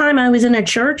next time I was in a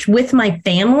church with my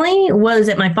family was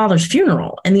at my father's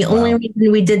funeral. And the only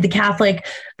reason we did the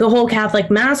whole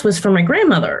Catholic mass was for my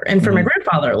grandmother and for my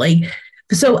grandfather.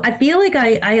 So I feel like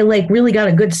I really got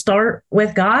a good start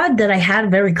with God, that I had a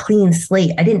very clean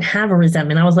slate. I didn't have a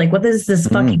resentment. I was like, what is this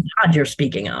fucking God you're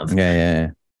speaking of? Yeah.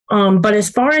 But as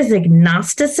far as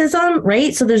agnosticism,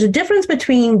 right? So there's a difference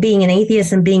between being an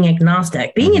atheist and being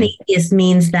agnostic. Being an atheist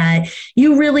means that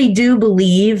you really do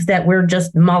believe that we're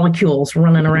just molecules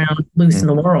running around loose in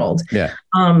the world. Yeah.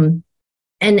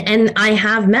 And I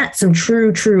have met some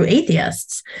true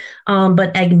atheists,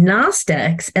 but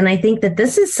agnostics. And I think that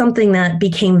this is something that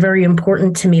became very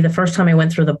important to me the first time I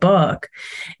went through the book.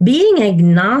 Being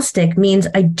agnostic means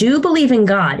I do believe in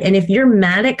God. And if you're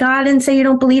mad at God and say you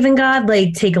don't believe in God,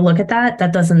 take a look at that.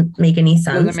 That doesn't make any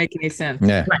sense. Doesn't make any sense.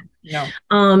 Yeah. Right.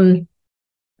 No.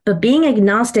 But being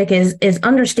agnostic is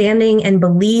understanding and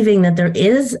believing that there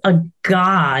is a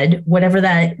God, whatever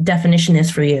that definition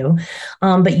is for you,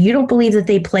 but you don't believe that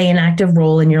they play an active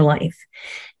role in your life.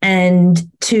 And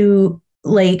to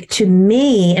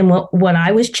me, and what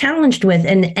I was challenged with,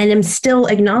 and I'm still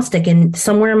agnostic, and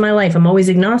somewhere in my life I'm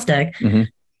always agnostic,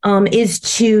 is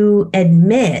to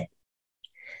admit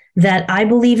that I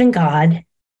believe in God,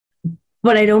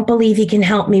 but I don't believe he can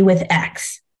help me with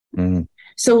X.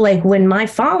 So when my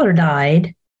father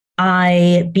died,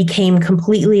 I became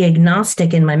completely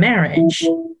agnostic in my marriage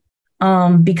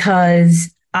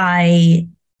because I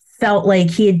felt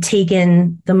like he had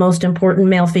taken the most important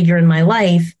male figure in my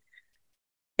life,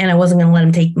 and I wasn't going to let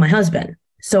him take my husband.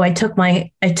 So I took my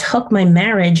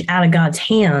marriage out of God's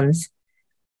hands,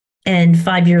 and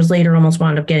 5 years later almost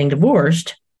wound up getting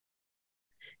divorced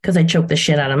because I choked the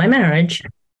shit out of my marriage.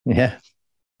 Yeah.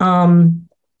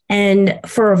 And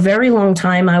for a very long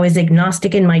time, I was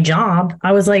agnostic in my job.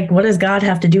 I was like, what does God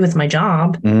have to do with my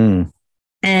job? And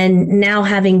now,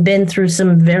 having been through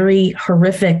some very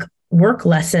horrific work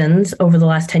lessons over the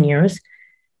last 10 years,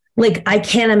 I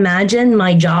can't imagine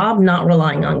my job not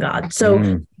relying on God. So,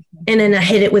 and then I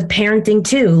hit it with parenting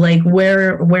too.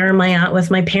 Where am I at with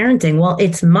my parenting? Well,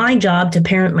 it's my job to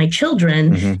parent my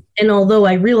children. And although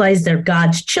I realize they're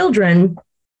God's children,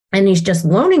 and he's just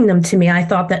loaning them to me, I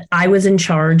thought that I was in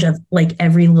charge of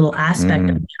every little aspect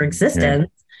of their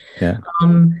existence. Yeah.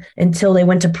 Until they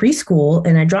went to preschool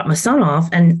and I dropped my son off,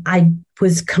 and I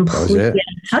was completely out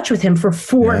of touch with him for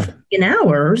 4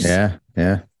 hours.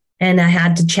 Yeah. And I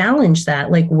had to challenge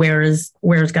that. Where's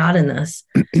God in this?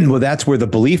 Well, that's where the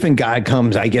belief in God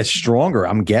comes, I guess, stronger.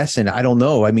 I'm guessing. I don't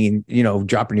know. I mean,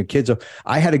 dropping your kids off.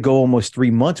 I had to go almost 3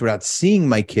 months without seeing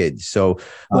my kids. So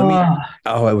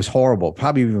it was horrible,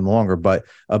 probably even longer, but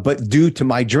due to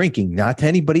my drinking, not to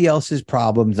anybody else's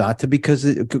problems, because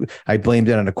I blamed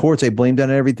it on the courts. I blamed it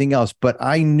on everything else. But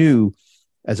I knew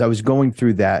as I was going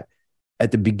through that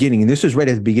at the beginning, and this was right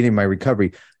at the beginning of my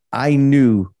recovery, I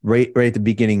knew right at the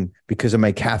beginning, because of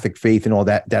my Catholic faith and all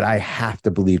that I have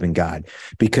to believe in God,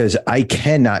 because I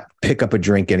cannot pick up a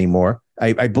drink anymore.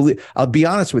 I believe, I'll be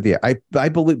honest with you. I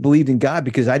believed in God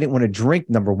because I didn't want to drink,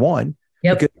 number one.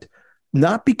 Yep.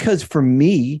 Not because for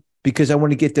me, because I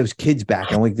want to get those kids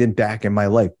back. I want to get them back in my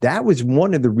life. That was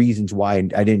one of the reasons why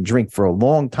I didn't drink for a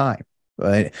long time.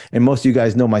 And most of you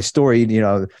guys know my story.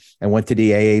 I went to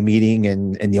the AA meeting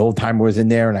and the old timer was in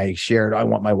there, and I shared, I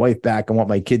want my wife back. I want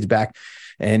my kids back.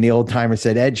 And the old timer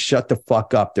said, Ed, shut the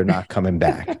fuck up. They're not coming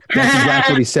back. That's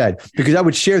exactly what he said, because I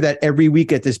would share that every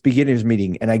week at this beginners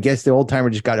meeting. And I guess the old timer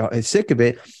just got sick of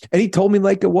it. And he told me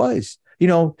like it was,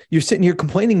 you're sitting here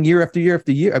complaining year after year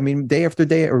after year. I mean, day after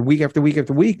day or week after week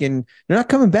after week, and they're not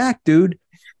coming back, dude.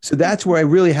 So that's where I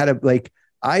really had to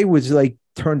I was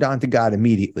turned on to God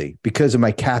immediately because of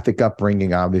my Catholic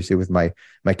upbringing, obviously with my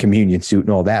communion suit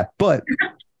and all that. But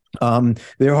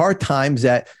there are times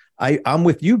that I'm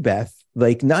with you, Beth,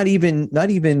 like not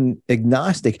even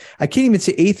agnostic. I can't even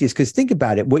say atheist, because think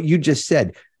about it. What you just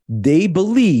said, they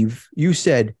believe, you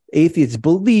said atheists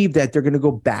believe that they're going to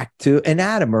go back to an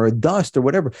atom or a dust or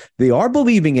whatever. They are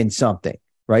believing in something,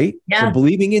 right? Yeah. So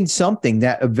believing in something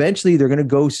that eventually they're going to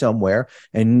go somewhere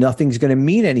and nothing's going to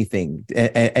mean anything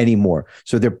anymore.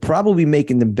 So they're probably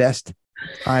making the best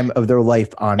time of their life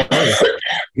on earth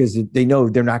because they know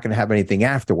they're not going to have anything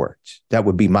afterwards. That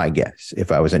would be my guess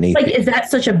if I was an atheist. Like, is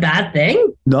that such a bad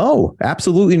thing? No,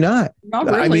 absolutely not. Not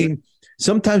really. I mean,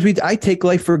 sometimes I take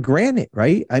life for granted,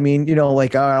 right? I mean,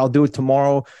 like, I'll do it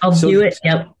tomorrow. I'll do it.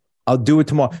 Yep. I'll do it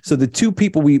tomorrow. So the two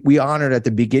people we honored at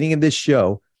the beginning of this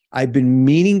show, I've been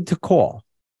meaning to call,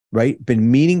 right?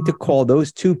 Been meaning to call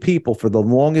those two people for the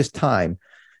longest time.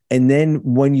 And then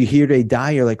when you hear they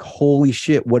die, you're like, holy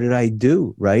shit, what did I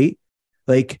do? Right?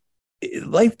 Like,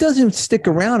 life doesn't stick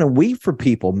around and wait for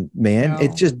people, man. No.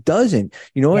 It just doesn't,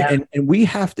 yeah. And we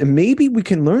have to, maybe we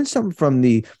can learn something from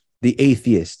the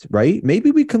atheist, right?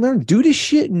 Maybe we can learn, do this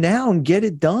shit now and get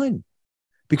it done,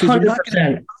 because 100%. You're not going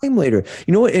to have time later,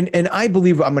 and I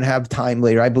believe I'm going to have time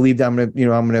later. I believe that I'm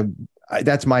going to,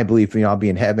 that's my belief. I'll be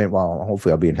in heaven. Well,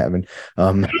 hopefully I'll be in heaven.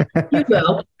 You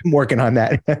will. I'm working on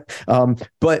that.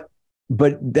 But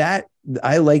that,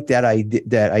 I like that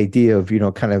idea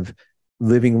of, kind of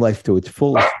living life to its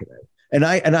fullest. And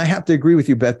I have to agree with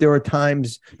you, Beth. There are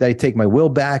times that I take my will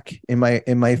back in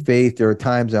my faith. There are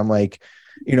times I'm like,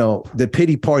 the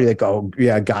pity party, like, oh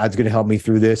yeah, God's going to help me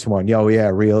through this one. Oh yeah,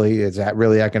 really? Is that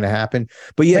really not going to happen?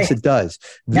 But yes, it does.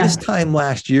 Yeah. This time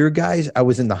last year, guys, I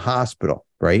was in the hospital,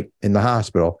 right? In the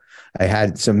hospital. I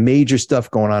had some major stuff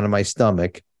going on in my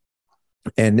stomach.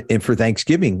 And for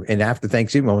Thanksgiving, and after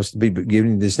Thanksgiving, almost the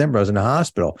beginning of December, I was in the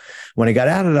hospital. When I got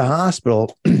out of the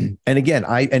hospital, and again,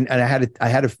 I had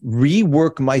to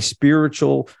rework my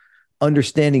spiritual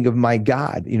understanding of my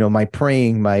God, my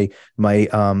praying, my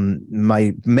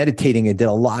meditating. I did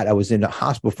a lot. I was in the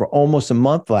hospital for almost a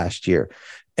month last year,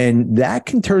 and that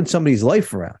can turn somebody's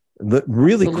life around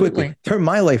really quickly, turn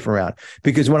my life around.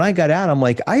 Because when I got out, I'm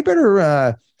like, I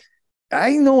better,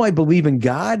 I know I believe in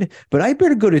God, but I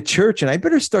better go to church and I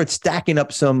better start stacking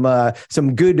up some good,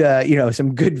 some good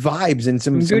vibes and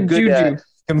some good juju.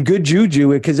 Some good juju,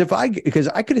 because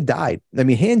I could have died. I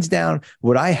mean, hands down,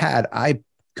 what I had, I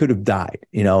could have died,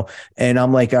 and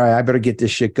I'm like, all right, I better get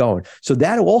this shit going. So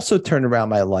that also turned around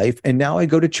my life. And now I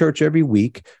go to church every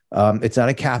week. It's not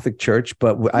a Catholic church,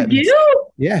 but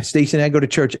yeah, Stacey and I go to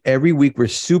church every week. We're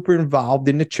super involved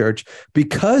in the church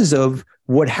because of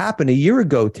what happened a year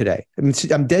ago today. I mean,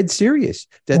 I'm dead serious.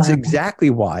 That's exactly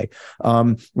why.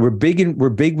 We're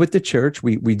big with the church.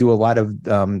 We do a lot of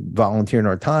volunteering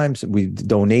our times. We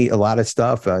donate a lot of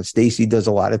stuff. Stacey does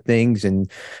a lot of things, and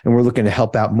we're looking to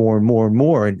help out more and more and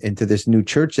more into this new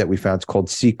church that we found. It's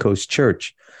called Seacoast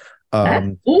Church.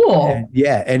 Cool.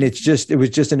 And it was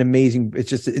just an amazing,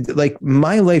 like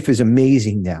my life is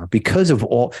amazing now because of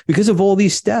all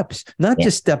these steps, not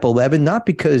just step 11, not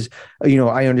because,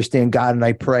 I understand God and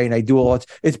I pray and I do all that.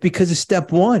 It's because of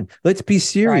step 1. Let's be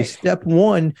serious. Right. Step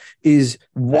 1 is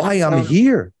why I'm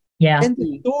here. Yeah. End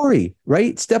the story,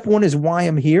 right? Step 1 is why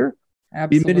I'm here.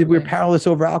 Absolutely. We admitted we're powerless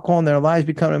over alcohol and their lives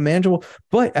become unmanageable.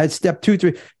 But at step 2,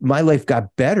 3, my life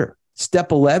got better.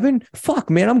 Step 11, fuck,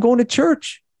 man, I'm going to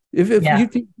church.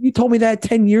 If you told me that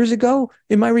 10 years ago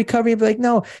in my recovery, I'd be like,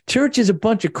 no, church is a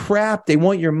bunch of crap. They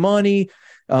want your money.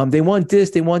 They want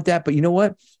this, they want that. But you know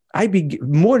what? I'd be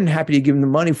more than happy to give them the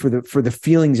money for the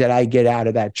feelings that I get out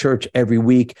of that church every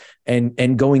week,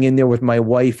 and going in there with my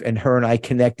wife and her and I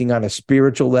connecting on a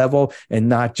spiritual level and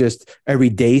not just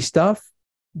everyday stuff.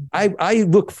 I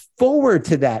look forward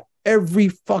to that every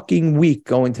fucking week,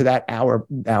 going to that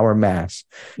hour mass.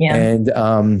 Yeah.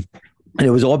 And it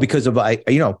was all because of I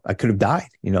could have died,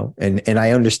 and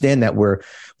I understand that where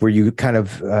you kind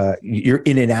of you're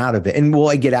in and out of it. And will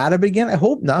I get out of it again? I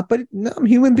hope not, but no, I'm a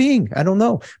human being. I don't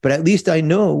know, but at least I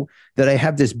know that I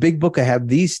have this big book. I have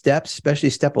these steps,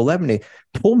 especially step 11. They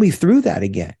pull me through that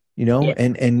again,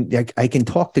 and I can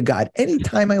talk to God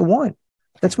anytime I want.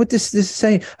 That's what this is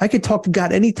saying. I can talk to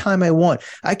God anytime I want.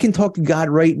 I can talk to God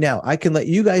right now. I can let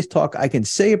you guys talk. I can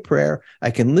say a prayer. I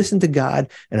can listen to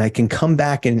God, and I can come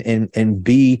back and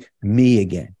be me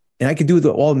again. And I can do it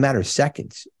all in a matter of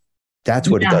seconds. That's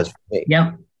what it does for me.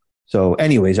 Yeah. So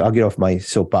anyways, I'll get off my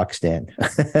soapbox stand.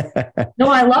 No,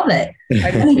 I love it.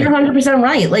 I mean, you're 100%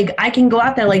 right. Like, I can go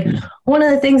out there. Like, one of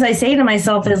the things I say to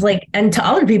myself is like, and to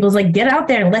other people is like, get out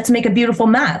there and let's make a beautiful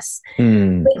mess.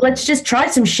 Like, let's just try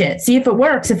some shit. See if it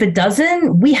works. If it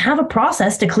doesn't, we have a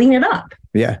process to clean it up.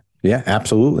 Yeah. Yeah,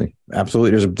 absolutely.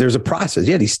 Absolutely. There's a process.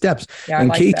 Yeah, these steps. Yeah, and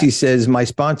like Katie that. says, my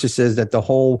sponsor says that the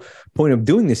whole point of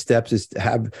doing the steps is to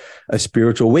have a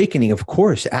spiritual awakening. Of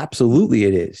course, absolutely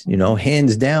it is. You know,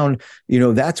 hands down, you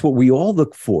know, that's what we all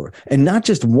look for. And not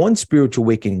just one spiritual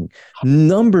awakening,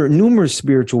 numerous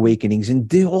spiritual awakenings in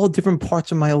all different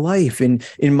parts of my life, in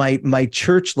my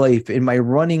church life, in my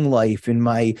running life, in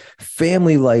my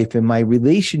family life, in my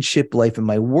relationship life, in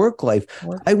my work life.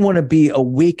 I want to be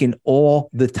awakened all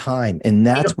the time. And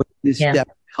that's what this step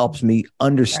helps me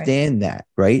understand that,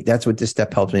 right? That's what this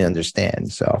step helps me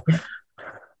understand. So,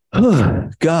 oh,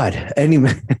 God.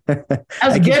 Anyway. That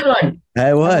was a good one.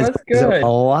 It was. That was good. A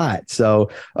lot.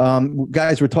 So,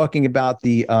 guys, we're talking about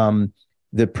the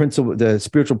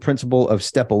spiritual principle of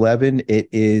step 11. It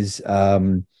is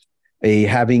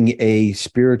having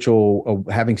spiritual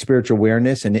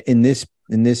awareness. And in this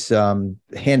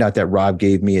handout that Rob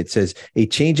gave me, it says a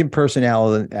change in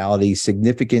personality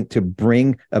significant to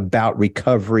bring about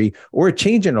recovery or a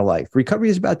change in our life. Recovery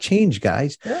is about change,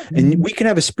 guys. Yeah. And we can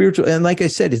have a spiritual, and like I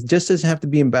said, it just doesn't have to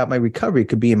be about my recovery. It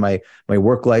could be in my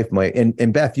work life,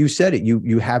 and Beth, you said it,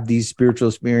 you have these spiritual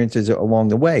experiences along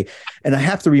the way. And I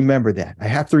have to remember that.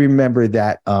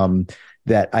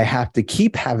 That I have to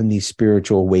keep having these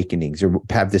spiritual awakenings or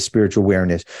have this spiritual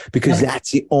awareness, because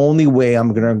that's the only way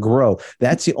I'm going to grow.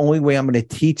 That's the only way I'm going to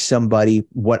teach somebody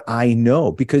what I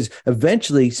know, because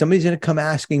eventually somebody's going to come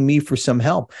asking me for some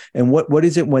help. And what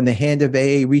is it when the hand of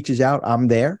AA reaches out, I'm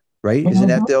there, right? Isn't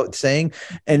that the saying?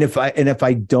 And if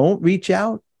I don't reach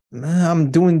out,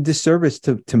 I'm doing disservice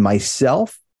to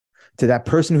myself, to that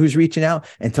person who's reaching out,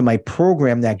 and to my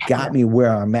program that got me where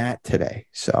I'm at today.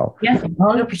 So yeah,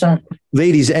 100%.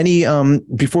 Ladies, any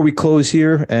before we close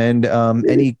here, and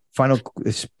any final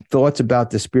thoughts about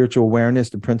the spiritual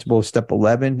awareness, the principle of step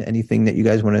 11? Anything that you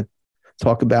guys want to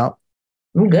talk about?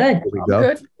 I'm good. There we go.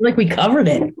 Good. Like, we covered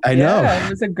it. I know. Yeah, it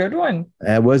was a good one.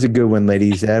 That was a good one,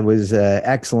 ladies. That was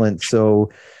excellent. So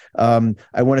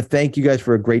I want to thank you guys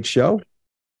for a great show.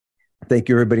 Thank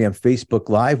you, everybody on Facebook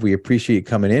Live. We appreciate you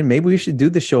coming in. Maybe we should do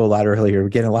the show a lot earlier. We're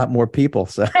getting a lot more people.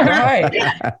 So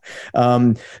Right.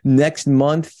 Next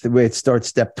month, it starts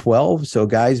step 12. So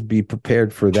guys, be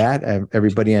prepared for that.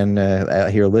 Everybody on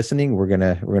here listening, we're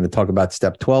gonna talk about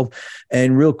step 12.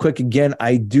 And real quick, again,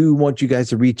 I do want you guys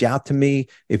to reach out to me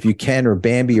if you can, or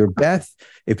Bambi or Beth,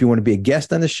 if you want to be a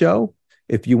guest on the show,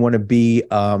 if you want to be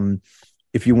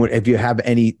if you have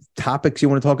any topics you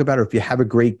want to talk about, or if you have a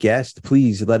great guest,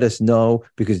 please let us know,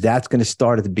 because that's going to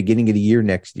start at the beginning of the year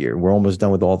next year. We're almost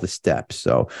done with all the steps.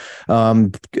 So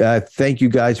thank you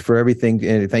guys for everything.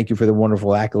 And thank you for the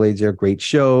wonderful accolades there. Great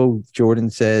show. Jordan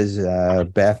says,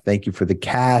 Beth, thank you for the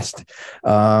cast.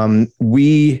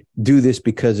 We do this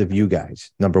because of you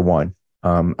guys. Number one,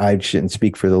 I shouldn't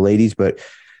speak for the ladies, but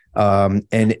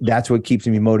and that's what keeps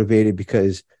me motivated,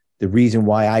 because the reason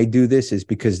why I do this is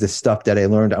because the stuff that I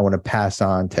learned, I want to pass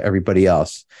on to everybody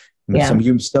else. Yeah.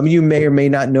 Some of you may or may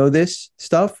not know this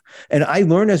stuff, and I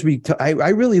learn as I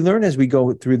really learn as we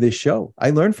go through this show.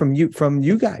 I learn from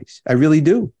you guys. I really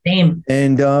do. Same.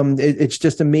 And it's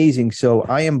just amazing. So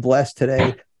I am blessed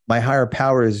today. My higher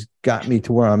power has got me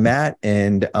to where I'm at,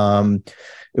 and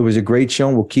it was a great show.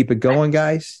 And we'll keep it going,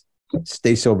 guys.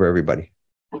 Stay sober, everybody.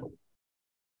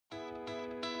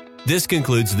 This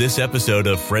concludes this episode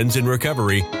of Friends in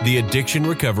Recovery, the Addiction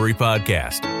Recovery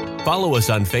Podcast. Follow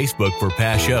us on Facebook for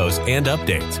past shows and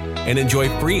updates, and enjoy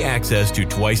free access to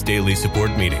twice daily support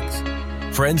meetings.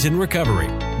 Friends in Recovery,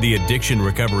 the Addiction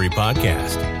Recovery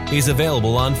Podcast, is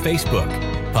available on Facebook,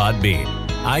 Podbean,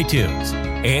 iTunes,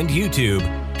 and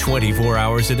YouTube 24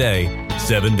 hours a day,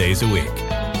 7 days a week.